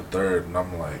 that, and the third, and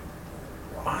I'm like,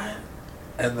 what?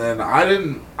 And then I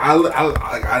didn't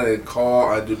call.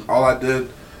 I did all I did,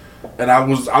 and I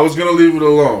was gonna leave it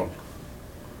alone,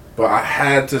 but I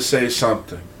had to say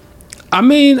something. I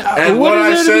mean, and what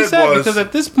is there to be said said? was, because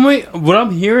at this point, what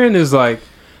I'm hearing is like,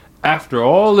 after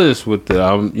all this with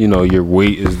the, your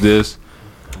weight is this,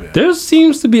 there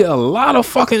seems to be a lot of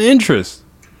fucking interest.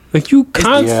 Like you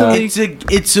constantly,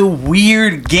 it's a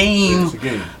weird game,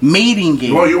 mating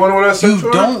game. You want what I said?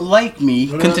 You don't like me.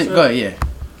 Go ahead, yeah.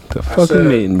 The fucking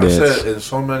mating dance. I said in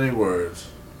so many words,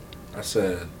 I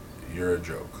said, you're a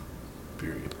joke.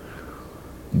 Period.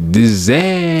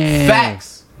 Disaster.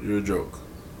 Facts. You're a joke.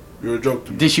 You're a joke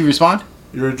to me. Did she respond?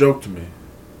 You're a joke to me.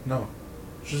 No.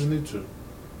 She doesn't need to.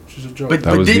 She's a joke. But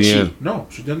did she? End. No,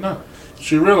 she did not.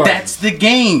 She realized. That's the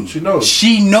game. She knows.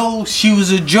 She knows she was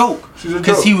a joke. She's a joke.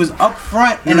 Because he was up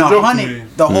front and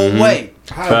 100 the whole way.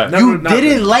 You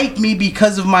didn't like me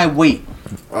because of my weight.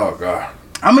 Oh, God.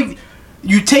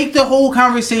 You take the whole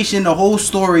conversation, the whole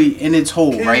story in its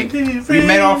whole, right? We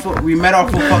met off of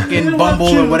fucking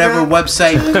Bumble or whatever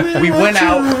website. We went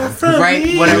out,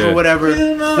 right? Whatever.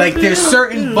 Like there's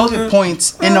certain bullet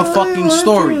points in a fucking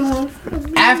story.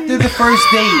 After the first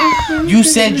date, you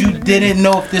said you didn't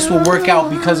know if this would work out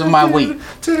because of my weight.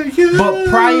 But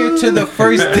prior to the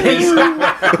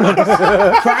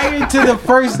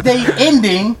first date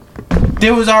ending,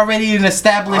 there was already an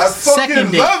established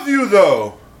second date. I fucking love you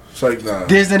though. Like, nah.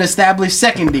 There's an established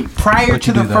second date prior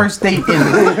to the first date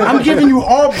ending. I'm giving you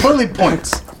all bullet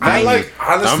points. I like,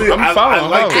 honestly,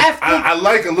 I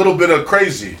like a little bit of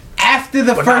crazy. After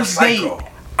the first date,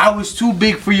 I was too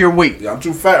big for your weight. Yeah, I'm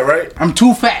too fat, right? I'm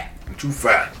too fat.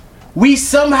 We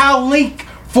somehow link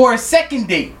for a second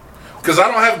date. Because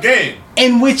I don't have game.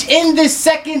 In which, in this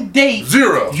second date,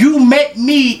 0. You met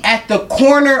me at the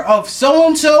corner of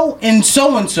so-and-so and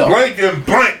so-and-so. Blank and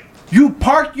blank. You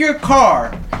parked your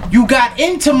car. You got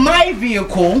into my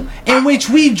vehicle in which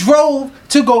we drove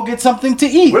to go get something to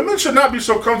eat. Women should not be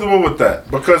so comfortable with that.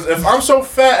 Because if I'm so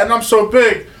fat and I'm so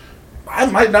big, I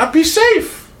might not be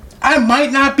safe. What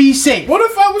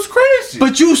if I was crazy?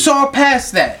 But you saw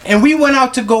past that. And we went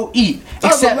out to go eat.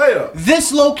 Except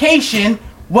this location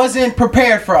wasn't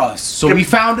prepared for us. So we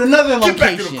found another location.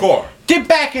 Get back in the car. Get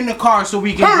back in the car so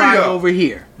we can drive over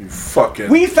here. You fucking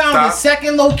We found a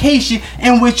second location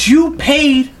in which you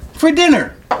paid for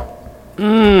dinner.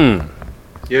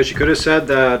 Yeah, she could have said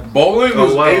that. Bowling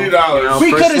was $80.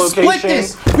 We could have split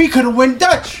this. We could have went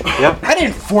Dutch. Yep. I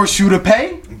didn't force you to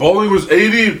pay. Bowling was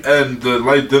 $80 and the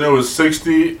light dinner was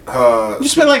 $60. You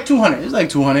spent like $200. It was like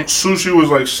 $200. Sushi was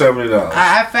like $70.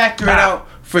 I factor it out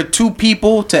for 2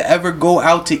 people to ever go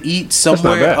out to eat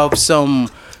somewhere of some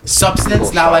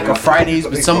substance, not like a Fridays,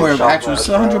 but somewhere of actual. It's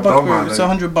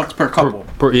 $100 per couple.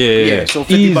 Yeah. So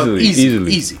 $50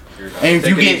 easy. And if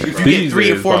you get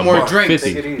 3 or 4 more drinks,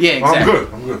 yeah, exactly.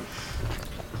 I'm good.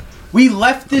 We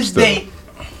left this date.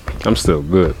 I'm still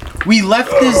good. We left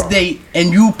this date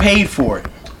and you paid for it.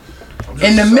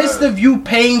 In the midst of you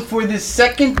paying for this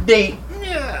second date,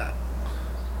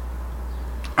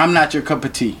 I'm not your cup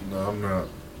of tea. No, I'm not.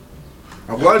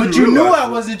 But you knew I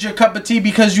wasn't your cup of tea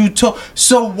because you told.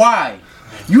 So why?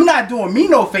 You not doing me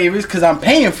no favors because I'm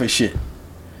paying for shit.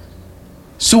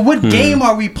 So what game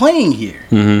are we playing here?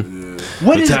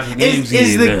 What is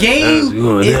the game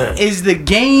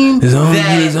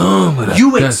that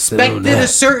you expected a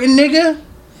certain nigga,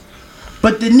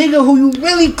 but the nigga who you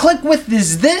really click with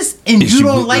is this, and you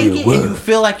don't like it, and you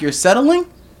feel like you're settling?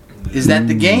 Is that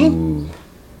the game?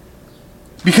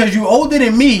 Because you older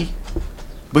than me,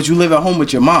 but you live at home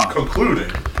with your mom.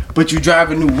 Concluding. But you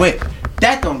drive a new whip.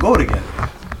 That don't go together.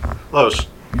 Los.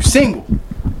 You single.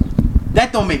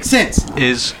 That don't make sense.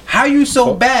 How you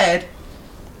so bad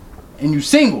and you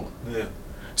single? Yeah.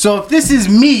 So if this is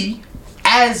me,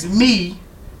 as me,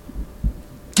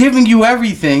 giving you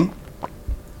everything,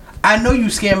 I know you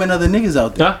scamming other niggas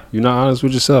out there. Nah, you're not honest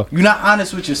with yourself. You're not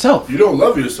honest with yourself. You don't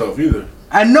love yourself either.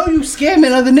 I know you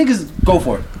scamming other niggas. Go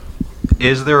for it.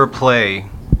 Is there a play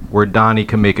where Donnie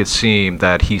can make it seem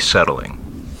that he's settling?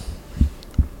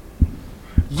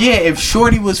 Yeah, if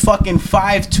Shorty was fucking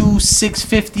 5'2",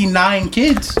 659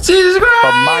 kids. Jesus Christ!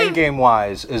 But mind game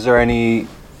wise, is there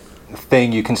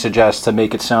anything you can suggest to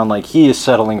make it sound like he is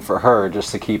settling for her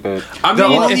just to keep it? I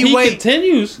mean, if he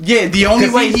continues. Yeah, the only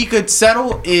way he could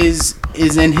settle is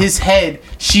in his head.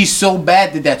 She's so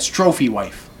bad that's trophy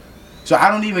wife. So I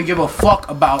don't even give a fuck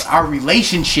about our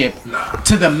relationship.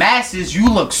 To the masses, you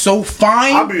look so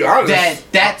fine. I'll be honest.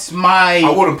 That's my I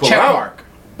wouldn't pull check out. mark.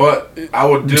 But I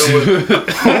would deal with. I wouldn't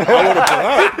pull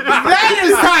out. That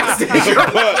is toxic.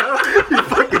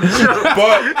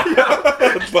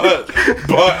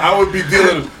 but I would be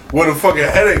dealing with a fucking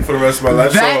headache for the rest of my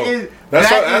life.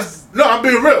 No, I'm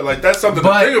being real. Like that's something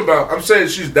to think about. I'm saying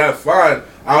she's that fine.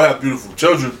 I'll have beautiful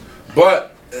children, but.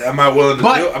 Am I willing to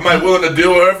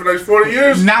deal with her for the next 40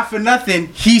 years? Not for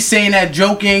nothing. He's saying that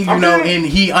joking, and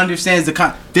he understands the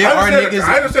concept.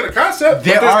 I understand the concept.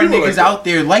 There are niggas out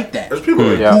there like that. There's people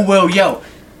like who will,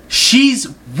 she's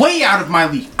way out of my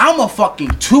league. I'm a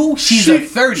fucking 2. She's a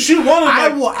 30. I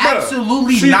will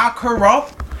absolutely knock her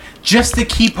up just to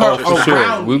keep her around.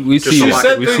 Sure. We see she that.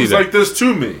 said we things see that. like this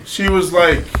to me. She was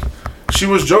like. She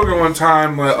was joking one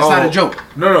time. Like, it's not a joke.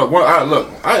 No.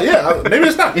 Maybe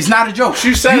it's not. It's not a joke.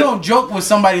 She said you don't joke with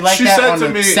somebody like that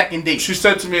on the second date. She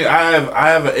said to me, "I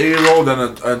have an 8-year-old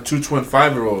and 2 twin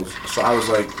 5-year-olds." So I was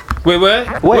like, "Wait,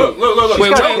 what? Look.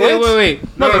 Wait.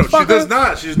 No, she does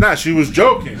not. She's not. She was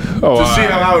joking to see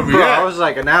how I would react. Bro, I was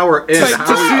like an hour in.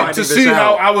 To see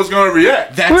how I was gonna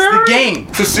react. That's the game.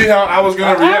 To see how I was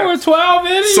gonna react. Hour 12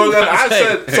 in. So then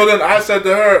I said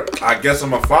to her, "I guess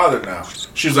I'm a father now."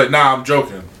 She's like, "Nah, I'm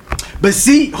joking." But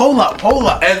see, hold up.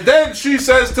 And then she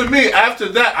says to me, after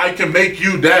that, I can make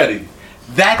you daddy.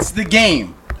 That's the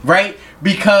game, right?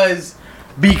 Because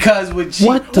with she...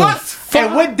 What the fuck?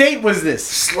 And what date was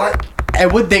this?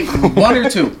 At what date? 1 or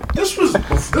 2? This was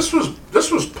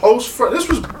post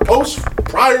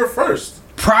prior first.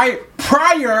 Prior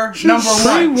number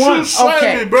 1.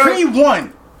 Okay,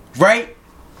 pre-1, right?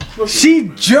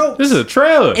 She jokes. This is a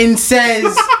trailer. And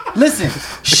says, listen,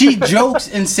 she jokes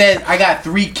and says, I got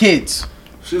 3 kids.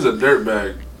 She's a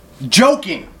dirtbag.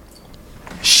 Joking.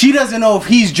 She doesn't know if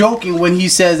he's joking when he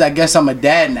says, I guess I'm a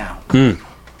dad now.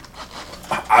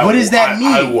 What does that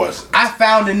mean? I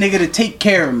found a nigga to take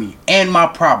care of me and my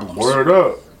problems. Word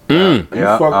up. You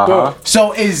fucked up.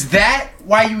 So is that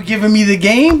why you giving me the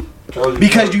game?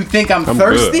 Because you think I'm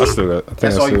thirsty?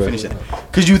 That's all you finish it.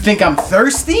 Because you think I'm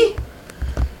thirsty?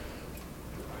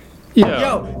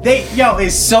 Yeah.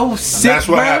 It's so sick, That's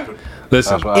what happened.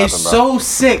 Listen, it's so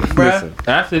sick, bro. Listen,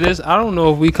 after this, I don't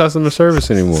know if we customer service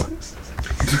anymore.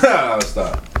 Stop.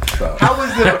 How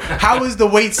was the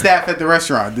wait staff at the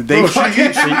restaurant? Did they? Yo,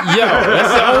 that's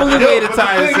the only way to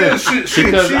tie this in.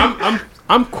 Because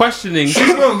I'm questioning.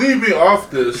 She's gonna leave me off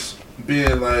this,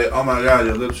 being like, "Oh my god,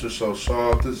 your lips are so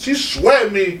soft." She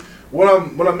sweat me when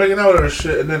I'm making out with her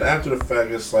shit, and then after the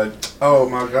fact, it's like, "Oh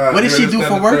my god." What does she do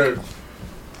for work?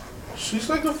 She's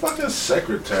like a fucking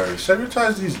secretary.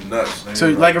 Secretaries these nuts. So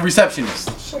like a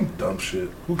receptionist. Some dumb shit.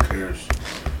 Who cares?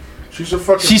 She's a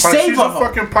fucking. She's a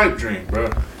fucking pipe dream, bro.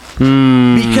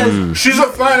 Because she's a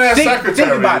fine ass secretary.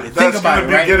 Think about it.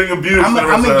 Right? Getting abused. I'm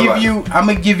gonna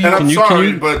give you. And I'm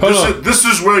sorry, but this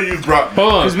is where you brought me.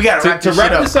 Hold on. Because we gotta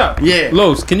wrap this up. Yeah.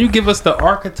 Los, can you give us the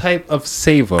archetype of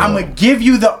Savo? I'm gonna give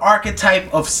you the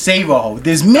archetype of Savo.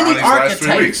 There's many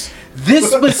archetypes.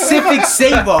 This specific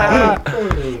Savo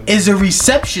is a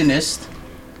receptionist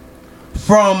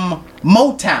from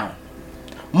Motown.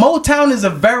 Motown is a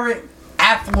very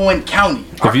affluent county.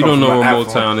 If you don't know where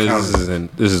Motown is,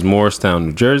 this is Morristown,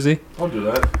 New Jersey. Don't do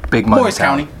that. Big money Morris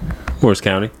County. Morris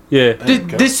County. Yeah.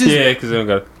 This is because they don't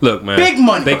got look, man. Big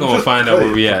money. They gonna find out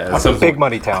where we at. That's a big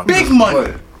money town. Big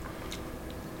money.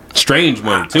 Strange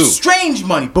money too. Strange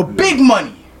money, but big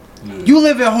money. You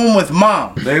live at home with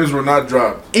mom. Names were not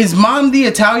dropped. Is mom the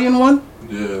Italian one?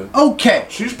 Yeah. Okay.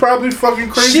 She's probably fucking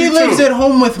crazy. She lives at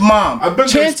home with mom. I've been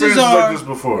to experiences like this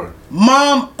before.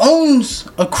 Mom owns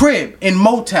a crib in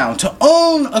Motown. To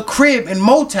own a crib in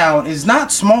Motown is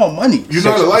not small money. You're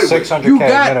not a lightweight.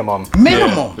 $600K minimum.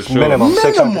 Minimum. Yeah, sure. Minimum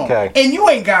 $600K. And you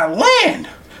ain't got land.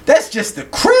 That's just the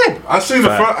crib. I seen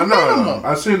the front. No.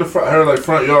 I seen the front. Her like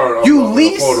front yard. You on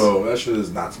lease. The photo. That shit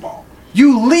is not small.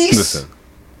 You lease. Listen.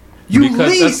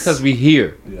 Lease. That's because we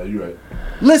here. Yeah, you're right.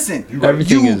 Listen.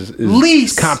 Everything is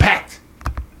lease compact.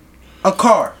 a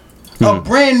car. A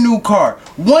brand new car.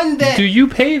 One that. Do you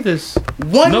pay this?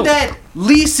 One that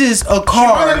leases a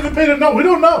car. She might not even pay the note. We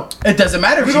don't know. It doesn't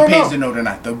matter if she pays the note or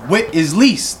not. The whip is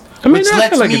leased. I mean, which I lets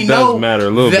feel like me it know does matter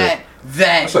a little bit.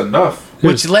 That's enough.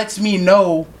 Which lets me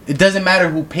know it doesn't matter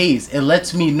who pays. It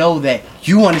lets me know that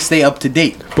you want to stay up to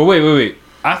date. But wait.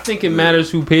 I think it matters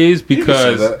who pays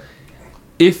because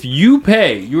if you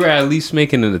pay, you're at least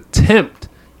making an attempt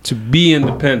to be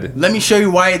independent. Let me show you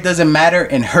why it doesn't matter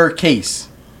in her case.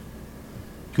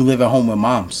 You live at home with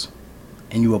moms,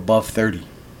 and you above 30.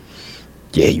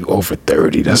 Yeah, you over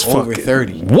 30. That's You over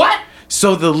 30. What?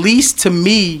 So the least to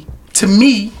Mekion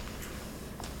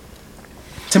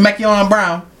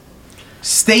Brown,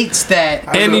 states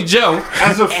that Annie Joe.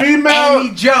 As a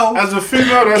female, that's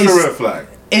a red flag.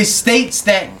 It states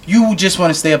that you just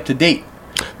want to stay up to date.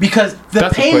 Because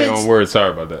That's a play on words.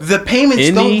 Sorry about that. The payments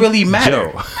don't really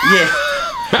matter. Joe.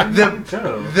 Yeah.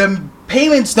 The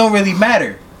payments don't really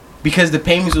matter. Because the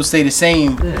payments will stay the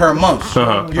same per month.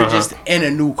 You're just in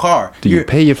a new car. Do you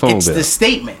pay your phone It's bill? the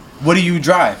statement. What do you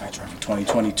drive? I drive a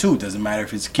 2022. Doesn't matter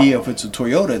if it's Kia, if it's a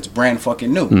Toyota. It's brand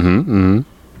fucking new.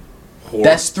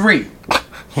 That's 3.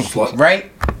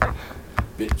 Right?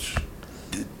 Bitch.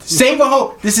 Save a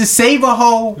hoe. This is Save a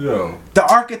Hoe. Yo. The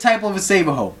archetype of a Save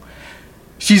a Hoe.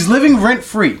 She's living rent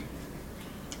free.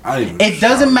 It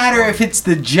doesn't matter if it's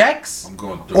the Jex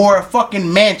or a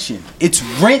fucking mansion. It's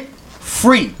rent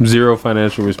free. Zero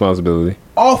financial responsibility.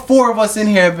 All 4 of us in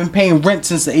here have been paying rent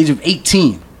since the age of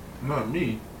 18. Not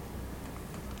me.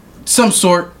 Some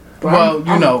sort. But well,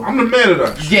 I'm the man of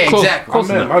that shit. Yeah, exactly. I'm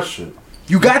man my shit.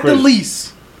 You got the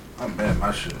lease. I'm man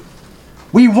my shit.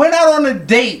 We went out on a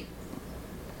date,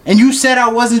 and you said I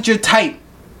wasn't your type.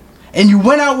 And you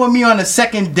went out with me on a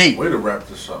second date. Way to wrap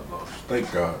this up, though. Thank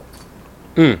God.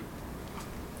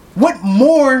 What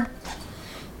more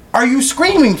are you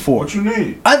screaming for? What you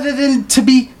need? Other than to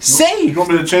be saved. You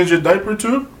want me to change your diaper,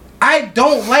 too? I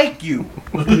don't like you.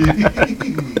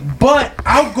 But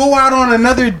I'll go out on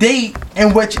another date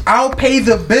in which I'll pay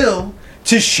the bill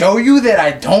to show you that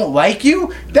I don't like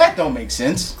you? That don't make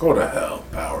sense. Go to hell,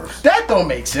 Powers. That don't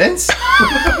make sense.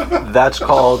 That's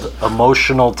called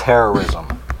emotional terrorism.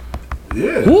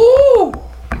 Yeah. Woo!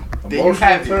 There you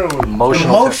have it.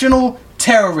 Emotional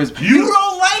terrorism. You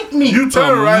don't like me. You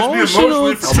terrorize me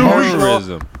emotionally for 2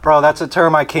 terrorism. Bro, that's a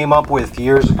term I came up with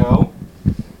years ago.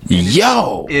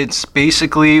 Yo! It's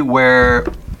basically where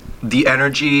the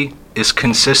energy is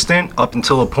consistent up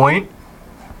until a point,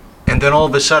 and then all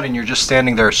of a sudden you're just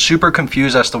standing there super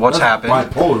confused as to what's happened.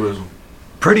 Bipolarism.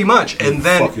 Pretty much. And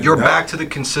then fucking you're hell. back to the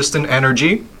consistent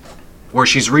energy where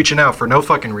she's reaching out for no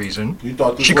fucking reason. You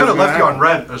thought this She was could have gonna left you on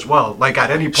happen. red as well, like at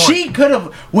any point. She could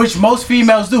have, which most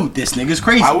females do. This nigga's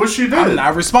crazy. I wish she did. I'm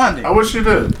not responding. I wish she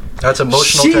did. That's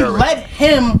emotional She terrorism. let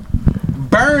him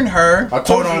burn her, I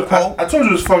told quote you. unquote, I told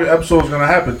you this fucking episode was gonna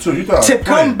happen too. You thought I was to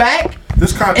playing. come back.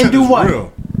 This content and do is what?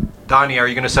 real. Donnie, are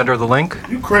you going to send her the link?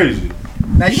 You crazy?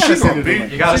 Now you gotta She send gonna her the be-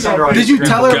 link. You gotta she send her gonna on be- Did you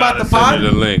tell her about the pod? Send her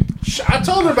the link. I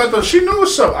told her about the. She knew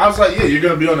what's up. I was like, yeah, you're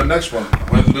gonna be on the next one,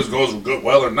 whether this goes good,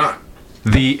 well or not.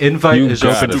 The invite You is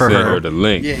gotta open for send her. her the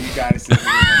link. Yeah, you gotta send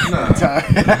her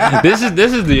the link. This is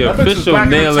the That bitch is official back in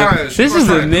nail. time. She This was is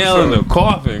the trying to nail do in the something.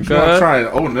 coffin, You gonna cuz. try and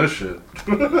own this shit?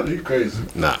 You crazy?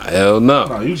 Nah, hell no.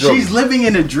 Nah, you joking. She's living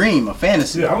in a dream, a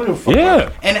fantasy. Yeah, I don't give a fuck. Yeah.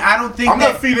 And I don't think I'm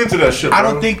that not feeding into that shit. I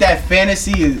bro. don't think that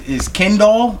fantasy is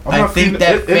Kindle. I'm I not think feeding-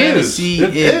 that it fantasy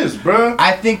It is, bro.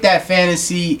 I think that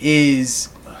fantasy is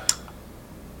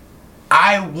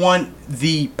I want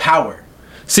the power.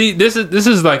 See, this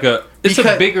is like a it's a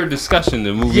Because- bigger discussion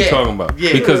than what we're Yeah, talking about.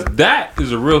 yeah. Because that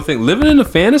is a real thing. Living in a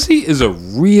fantasy is a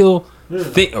real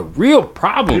thing, a real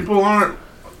problem. People aren't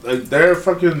like they're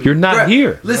fucking. You're not Bruh,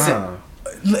 here. Listen,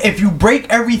 Nah. if you break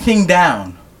everything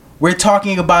down, we're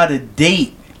talking about a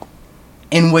date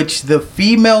in which the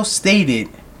female stated,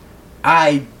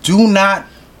 I do not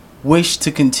wish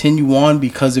to continue on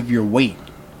because of your weight.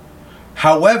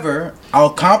 However,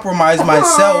 I'll compromise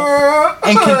myself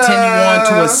and continue on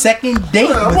to a second date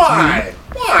with you. Why?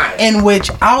 In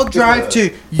which I'll drive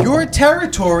to your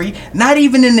territory, not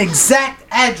even an exact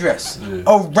address,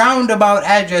 a roundabout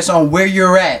address on where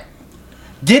you're at.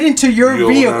 Get into your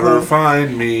vehicle. You'll never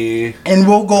find me. And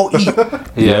we'll go eat.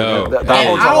 Yo. And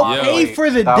I'll pay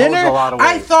for the dinner.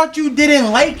 I thought you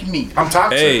didn't like me. I'm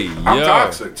toxic. Hey, I'm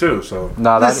toxic too, so.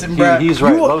 No, listen, he's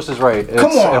right. Los is right.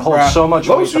 Come on, it holds so much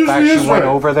weight. The fact she went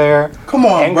over there. Come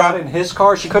on, and got in his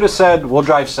car. She could have said, we'll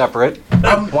drive separate.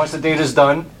 Once the date is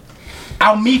done.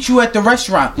 I'll meet you at the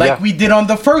restaurant like we did on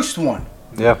the first one.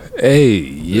 Yeah. Hey,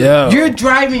 yo. You're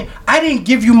driving. I didn't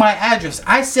give you my address.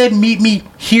 I said meet me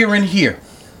here and here.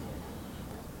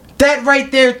 That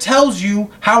right there tells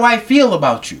you how I feel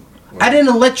about you. I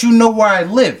didn't let you know where I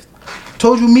lived.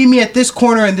 Told you meet me at this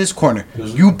corner and this corner.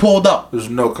 You pulled up. There's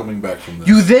no coming back from this.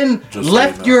 You then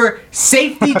left your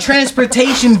safety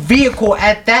transportation vehicle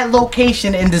at that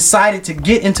location and decided to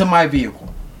get into my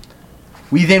vehicle.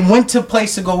 We then went to a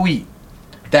place to go eat.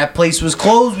 That place was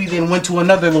closed. We then went to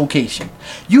another location.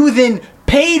 You then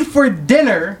paid for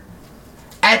dinner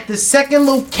at the second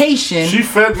location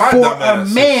for a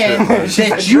man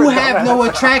that you have no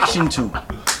attraction to.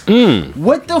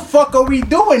 What the fuck are we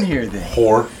doing here then?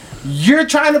 Whore. You're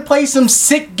trying to play some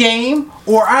sick game,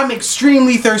 or I'm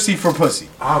extremely thirsty for pussy.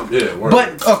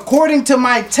 But according to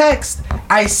my text,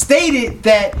 I stated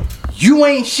that you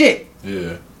ain't shit.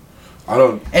 Yeah. I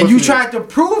don't. And you tried to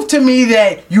prove to me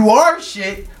that you are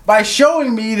shit by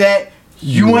showing me that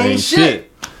you ain't shit.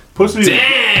 Pussy.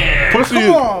 Damn. Pussy.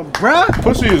 Come on, bruh.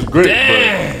 Pussy is great.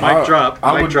 Damn. Mic drop.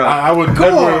 I would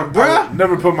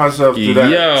never put myself through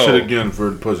that shit again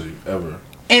for pussy ever.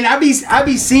 And I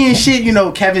be seeing shit, you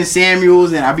know, Kevin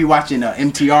Samuels, and I be watching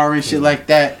MTR and shit like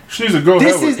that. She's a go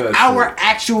ahead with that. This is our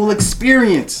actual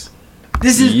experience.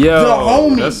 This is the Yo,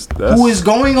 homie that's who is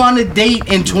going on a date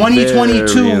in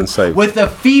 2022 with a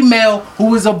female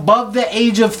who is above the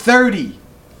age of 30.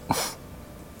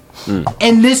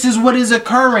 And this is what is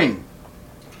occurring.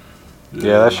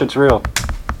 Yeah, that shit's real.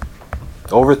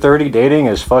 Over 30 dating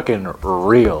is fucking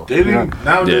real. Dating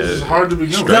nowadays is hard to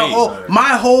begin with.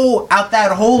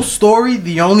 That whole story,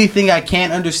 the only thing I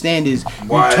can't understand is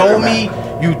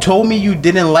you told me you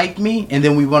didn't like me, and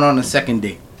then we went on a second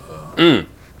date.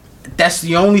 That's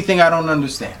the only thing I don't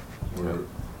understand.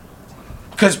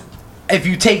 Because if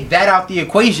you take that out the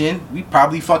equation, we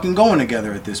probably fucking going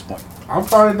together at this point. I'm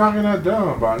probably knocking that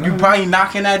down by now. You probably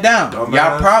knocking that down. Dumbass.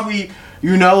 Y'all probably,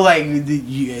 you know, like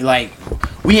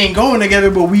we ain't going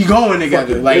together, but we going together.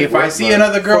 Fucking like if I see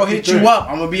another girl hit you up,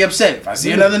 I'm gonna be upset. If I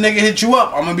see another nigga hit you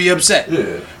up, I'm gonna be upset.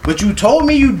 Yeah. But you told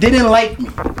me you didn't like me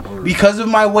because of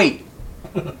my weight.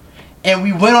 And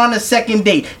we went on a second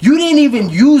date. You didn't even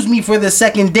use me for the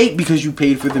second date because you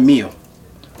paid for the meal.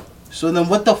 So then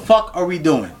what the fuck are we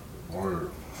doing?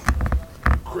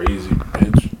 Crazy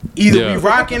bitch. Either we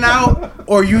rocking out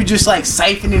or you just like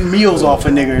siphoning meals off a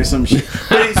nigga or some shit.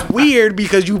 But it's weird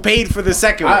because you paid for the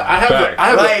second one. I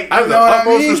have the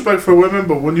utmost respect for women,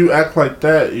 but when you act like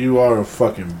that, you are a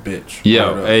fucking bitch.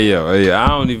 Hey, I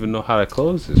don't even know how to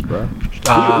close this, bro.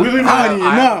 I don't even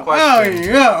know.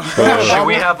 Should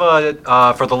we have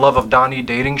a For the Love of Donnie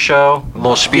dating show? A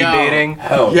little speed dating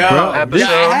episode?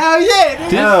 Hell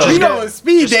yeah. We going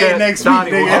speed dating next week,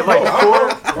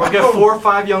 nigga. We'll get 4 or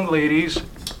 5 young ladies.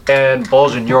 And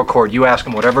balls in your court. You ask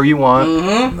them whatever you want.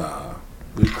 Nah,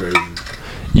 we crazy.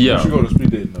 Yo. We should go to speed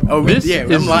dating though. Oh, this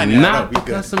is not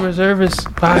customer service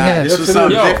podcast. This was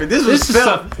something different. This was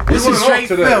filth. This is straight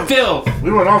filth.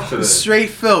 We went off today. Straight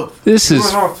filth. This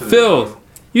is filth.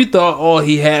 You thought all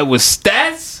he had was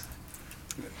stats?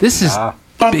 This is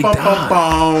Big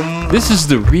Don. This is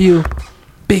the real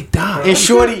Big Don. And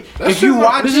Shorty, if you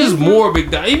watch this is more Big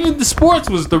Don. Even the sports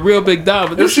was the real Big Don,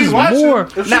 but this is more.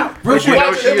 Now, real quick,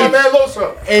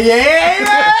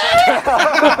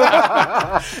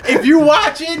 if you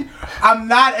watching, I'm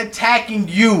not attacking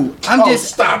you. I'm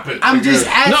just stop it. I'm just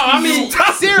asking. No, I mean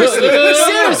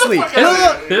seriously.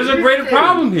 Look, there's a greater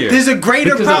problem here. There's a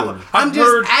greater problem. I'm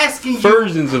just asking you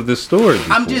versions of this story.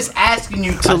 I'm just asking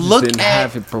you to look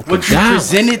at what you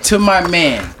presented to my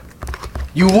man.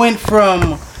 You went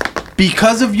from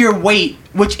because of your weight,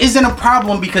 which isn't a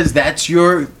problem because that's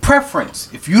your preference.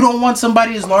 If you don't want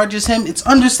somebody as large as him, it's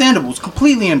understandable. It's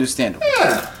completely understandable.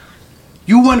 Yeah.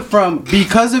 You went from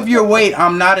because of your weight,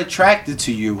 I'm not attracted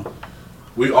to you.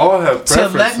 We all have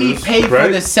preferences. To let me pay for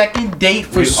the second date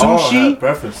for sushi. All have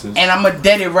preferences. And I'm going to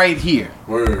dead it right here.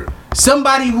 Word.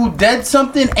 Somebody who dead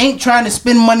something ain't trying to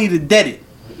spend money to dead it.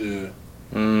 Yeah.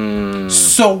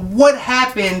 So what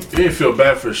happened? You didn't feel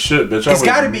bad for shit, bitch. It's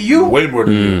gotta be you. Way more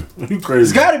than you. You crazy.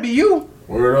 It's gotta be you.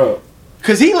 Word up.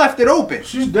 Cause he left it open.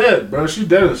 She's dead, bro. She's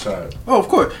dead inside. Oh, of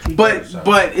course. But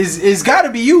it's got to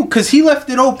be you, cause he left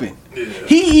it open. Yeah.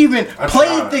 He even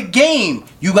played the game.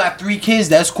 You got 3 kids.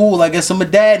 That's cool. I guess I'm a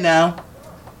dad now.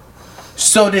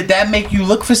 So did that make you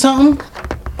look for something?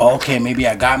 Okay, maybe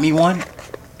I got me one.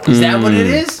 Is that what it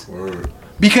is? Word.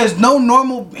 Because no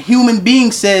normal human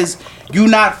being says, "You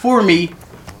not for me.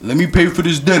 Let me pay for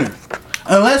this dinner."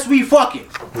 Unless we fucking.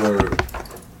 Word.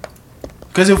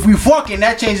 Cause if we fucking,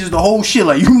 that changes the whole shit.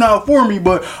 Like, you not for me,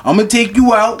 but I'm gonna take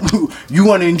you out. You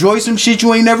wanna enjoy some shit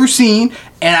you ain't never seen,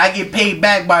 and I get paid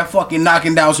back by fucking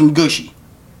knocking down some gushy.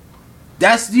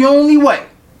 That's the only way.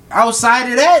 Outside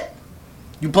of that,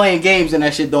 you playing games and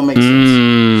that shit don't make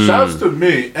sense. Shouts to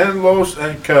me and Los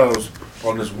and Kels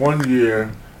on this 1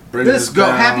 year. Let's go.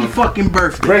 Down, happy fucking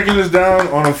birthday. Breaking this down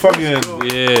on a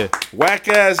fucking whack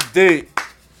ass date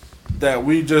that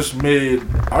we just made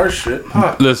our shit.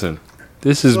 Listen.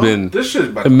 This has been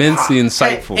immensely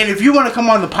insightful. Hey, and if you want to come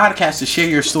on the podcast to share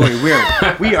your story,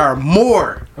 we are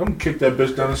more. I'm gonna kick that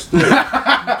bitch down the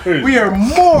stairs. We are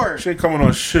more. She ain't coming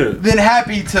on shit. Than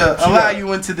happy to allow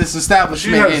you into this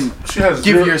establishment and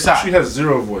give you your side. She has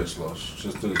 0 voice loss.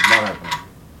 Just not happening.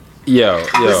 Yo.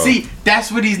 But see,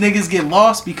 that's where these niggas get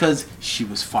lost because she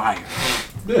was fire.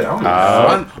 Yeah,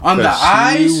 on the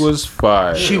eyes, she was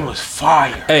fire. She was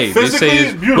fire. Hey, physically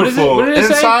they say beautiful. What did it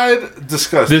Inside, say?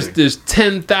 Disgusting. There's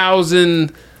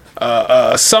 10,000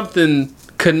 something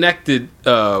connected.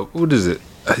 What is it?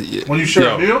 When you share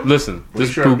a meal. Listen, this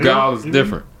Brugal is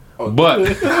different.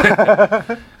 But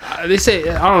they say,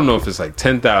 I don't know if it's like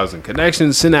 10,000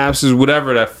 connections, synapses,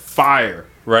 whatever, that fire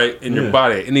right in your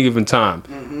body at any given time,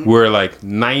 where like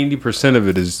 90% of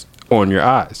it is on your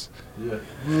eyes.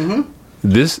 Yeah.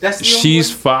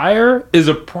 She's fire is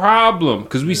a problem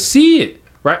because we see it,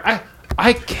 right?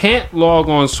 I can't log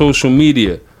on social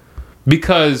media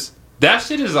because that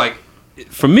shit is like,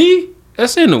 for me,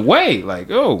 that's in a way like,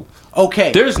 oh,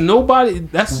 okay, there's nobody.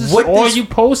 That's just all you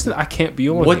posted. I can't be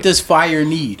on. What does fire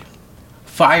need?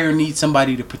 Fire needs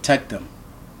somebody to protect them.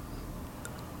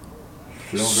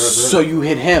 So you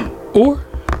hit him or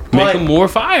make him more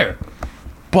fire.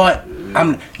 But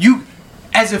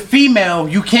as a female,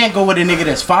 you can't go with a nigga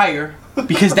that's fire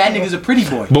because that nigga's a pretty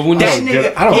boy. But when that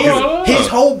nigga, his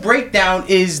whole breakdown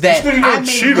is that I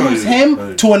may lose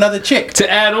him to another chick.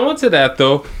 To add on to that,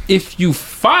 though, if you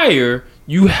fire,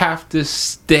 you have to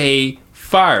stay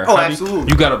fire. Oh,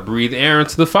 absolutely. You got to breathe air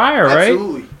into the fire, right?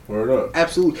 Absolutely. Word up.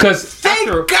 Absolutely. Because thank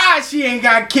God she ain't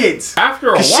got kids. After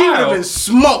a while, she would have been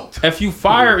smoked. If you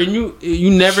fire and you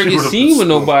never get seen with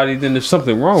nobody, then there's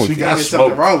something wrong with you. There's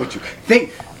something wrong with you.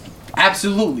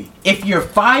 Absolutely. If you're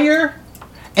fire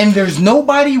and there's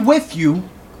nobody with you,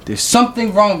 there's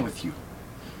something wrong with you.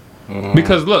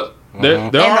 Because look,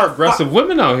 there are aggressive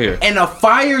women out here. And a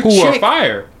fire who are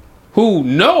fire, who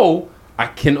know I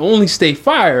can only stay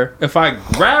fire if I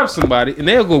grab somebody and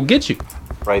they'll go get you.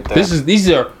 Right there. These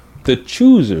are the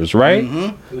choosers, right?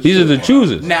 These are the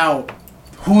choosers. Now,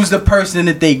 who's the person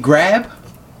that they grab?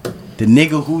 The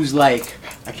nigga who's like,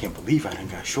 I can't believe I done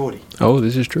got shorty. Oh,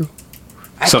 this is true.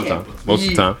 Sometimes, most of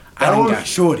the time. I done got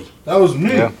shorty. That was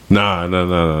me. Yeah. Nah. You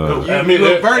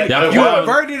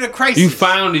averted a crisis. You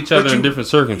found each other in different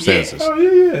circumstances. Yeah.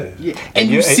 Oh, yeah. And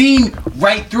you seen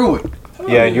right through it.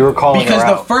 Yeah, you were calling because her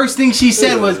out. The first thing she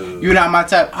said was, "You're not my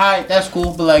type." Alright, that's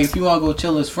cool, but like, if you want to go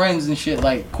chill as friends and shit,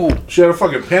 like, cool. She had a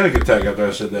fucking panic attack after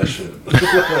I said that shit.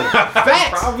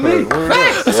 Facts. Probably.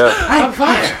 Facts. Yeah. I'm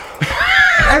fire.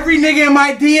 Every nigga in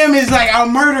my DM is like, "I'll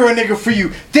murder a nigga for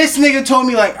you." This nigga told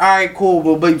me like, "Alright, cool,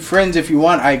 we'll be friends if you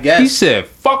want, I guess." He said,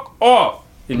 "Fuck off,"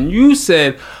 and you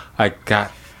said, "I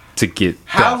got to get."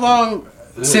 How long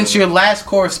since your last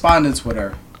correspondence with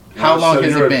her? How long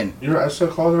has it been? I said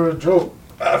called her a joke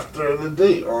after the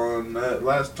date on that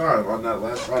last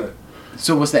Friday.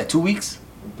 So what's that, 2 weeks?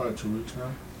 Probably 2 weeks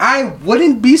now. I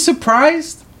wouldn't be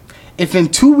surprised if in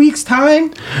 2 weeks'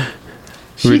 time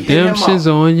redemption's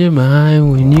on your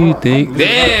mind when you think.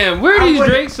 Damn, where are these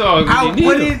Drake songs?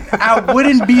 I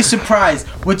wouldn't be surprised,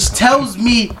 which tells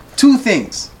me 2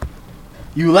 things.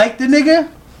 You like the nigga,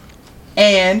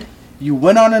 and you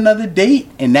went on another date,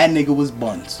 and that nigga was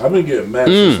buns. I've been getting mad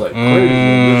since like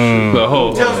crazy.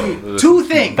 Tells me 2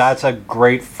 things. That's a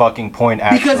great fucking point,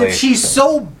 actually. Because if she's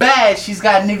so bad, she's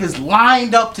got niggas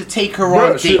lined up to take her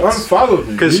on dates. She unfollowed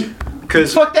me.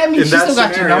 Because fuck that means she still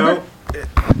got your number.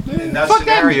 In that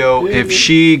scenario, if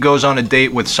she goes on a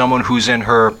date with someone who's in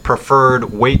her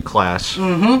preferred weight class,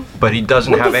 but he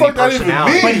doesn't have any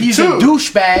personality, but he's a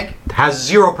douchebag, has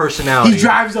 0 personality, he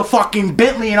drives a fucking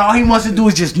Bentley, and all he wants to do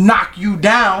is just knock you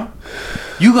down,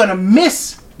 you're gonna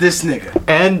miss this nigga.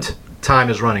 And time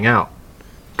is running out.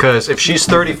 Because if she's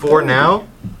 34 now,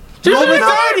 she's over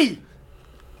 30.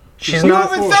 She's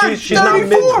not over 30. She's not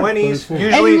mid-20s.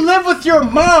 Usually, and you live with your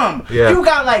mom. Yeah. You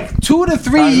got like 2 to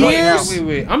 3 years.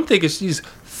 Wait. I'm thinking she's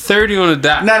 30 on the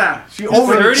dot. Nah.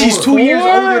 She's 2 years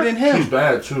older than him. She's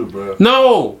bad too, bro.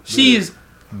 No, she's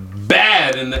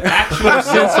bad in the actual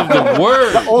sense of the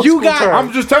word. You got,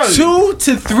 I'm just telling you, 2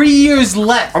 to 3 years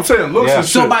left. I'm saying looks and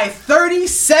so shit. by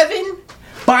 37,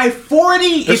 by 40,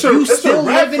 if you still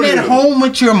living at home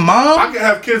with your mom, I can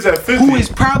have kids at 50. who is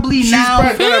probably now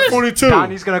at 42.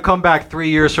 Donnie's gonna come back 3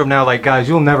 years from now, like, guys,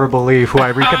 you'll never believe who I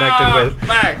reconnected with.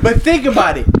 But think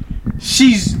about it.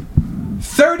 She's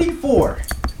 34.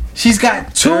 She's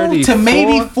got 2 to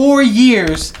maybe 4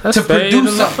 years to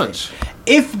produce something.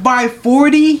 If by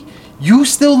 40 you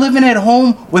still living at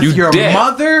home with your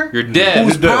mother, you're dead.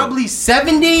 Who's probably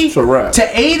 70 to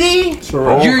 80,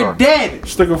 you're dead.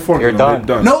 Stick a fork. You're done.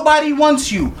 Nobody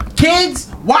wants you. Kids,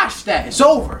 watch that. It's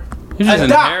over. You just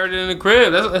inherited in the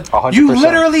crib. That's 100%. You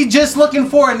literally just looking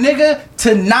for a nigga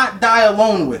to not die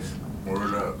alone with.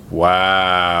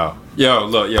 Wow. Yo,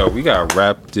 look, we gotta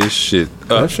wrap this shit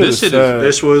up.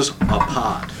 This was a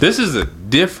pod. This is a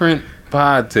different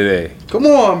pod today. Come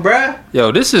on, bruh.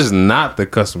 Yo, this is not the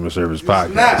customer service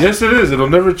podcast. Yes, it is. It'll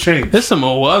never change. This some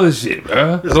old other shit,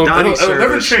 bruh. It'll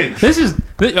never change. This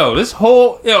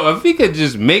whole, if we could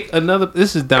just make another,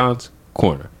 this is Don's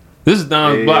corner. This is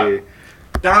Don's block.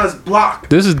 Don's block.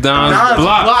 This is Don's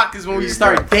block. Block is when we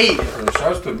start dating.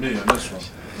 Shouts to me on this one.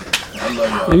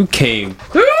 You came.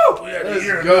 We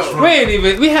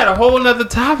had a whole nother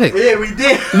topic. Yeah, we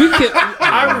did.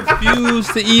 I refuse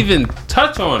to even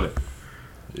touch on it.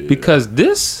 Because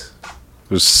this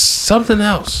was something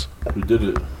else. We did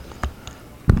it.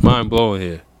 Mind blowing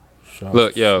here.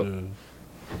 Look, yo.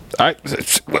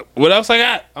 What else I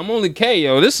got? I'm only K,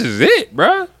 yo. This is it,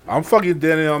 bruh. I'm fucking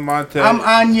Danny on Monte. I'm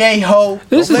Anye-Ho.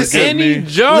 This is Annie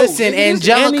Joe. Listen,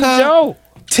 Angelica,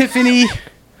 Tiffany,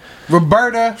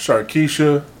 Roberta,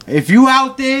 Sharkeisha. If you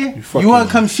out there, you want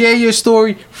to come share your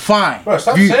story, fine. Bro,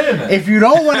 stop saying that. If you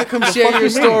don't want to come share your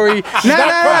story,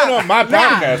 on my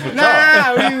podcast with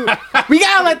y'all. We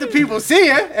gotta let the people see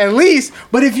it at least.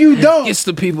 But if you don't, it's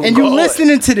the people and you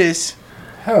listening to this,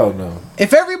 hell no.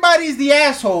 If everybody's the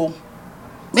asshole,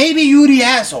 maybe you the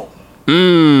asshole.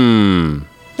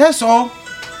 That's all.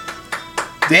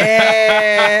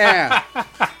 Damn.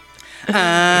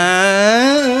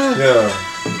 Yeah.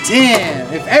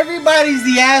 Damn. If everybody's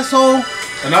the asshole,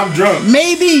 and I'm drunk,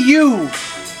 maybe you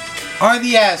are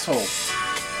the asshole.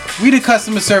 We the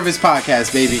customer service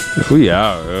podcast, baby. We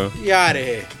out, yo. We out of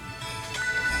here.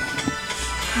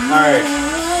 All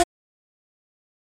right.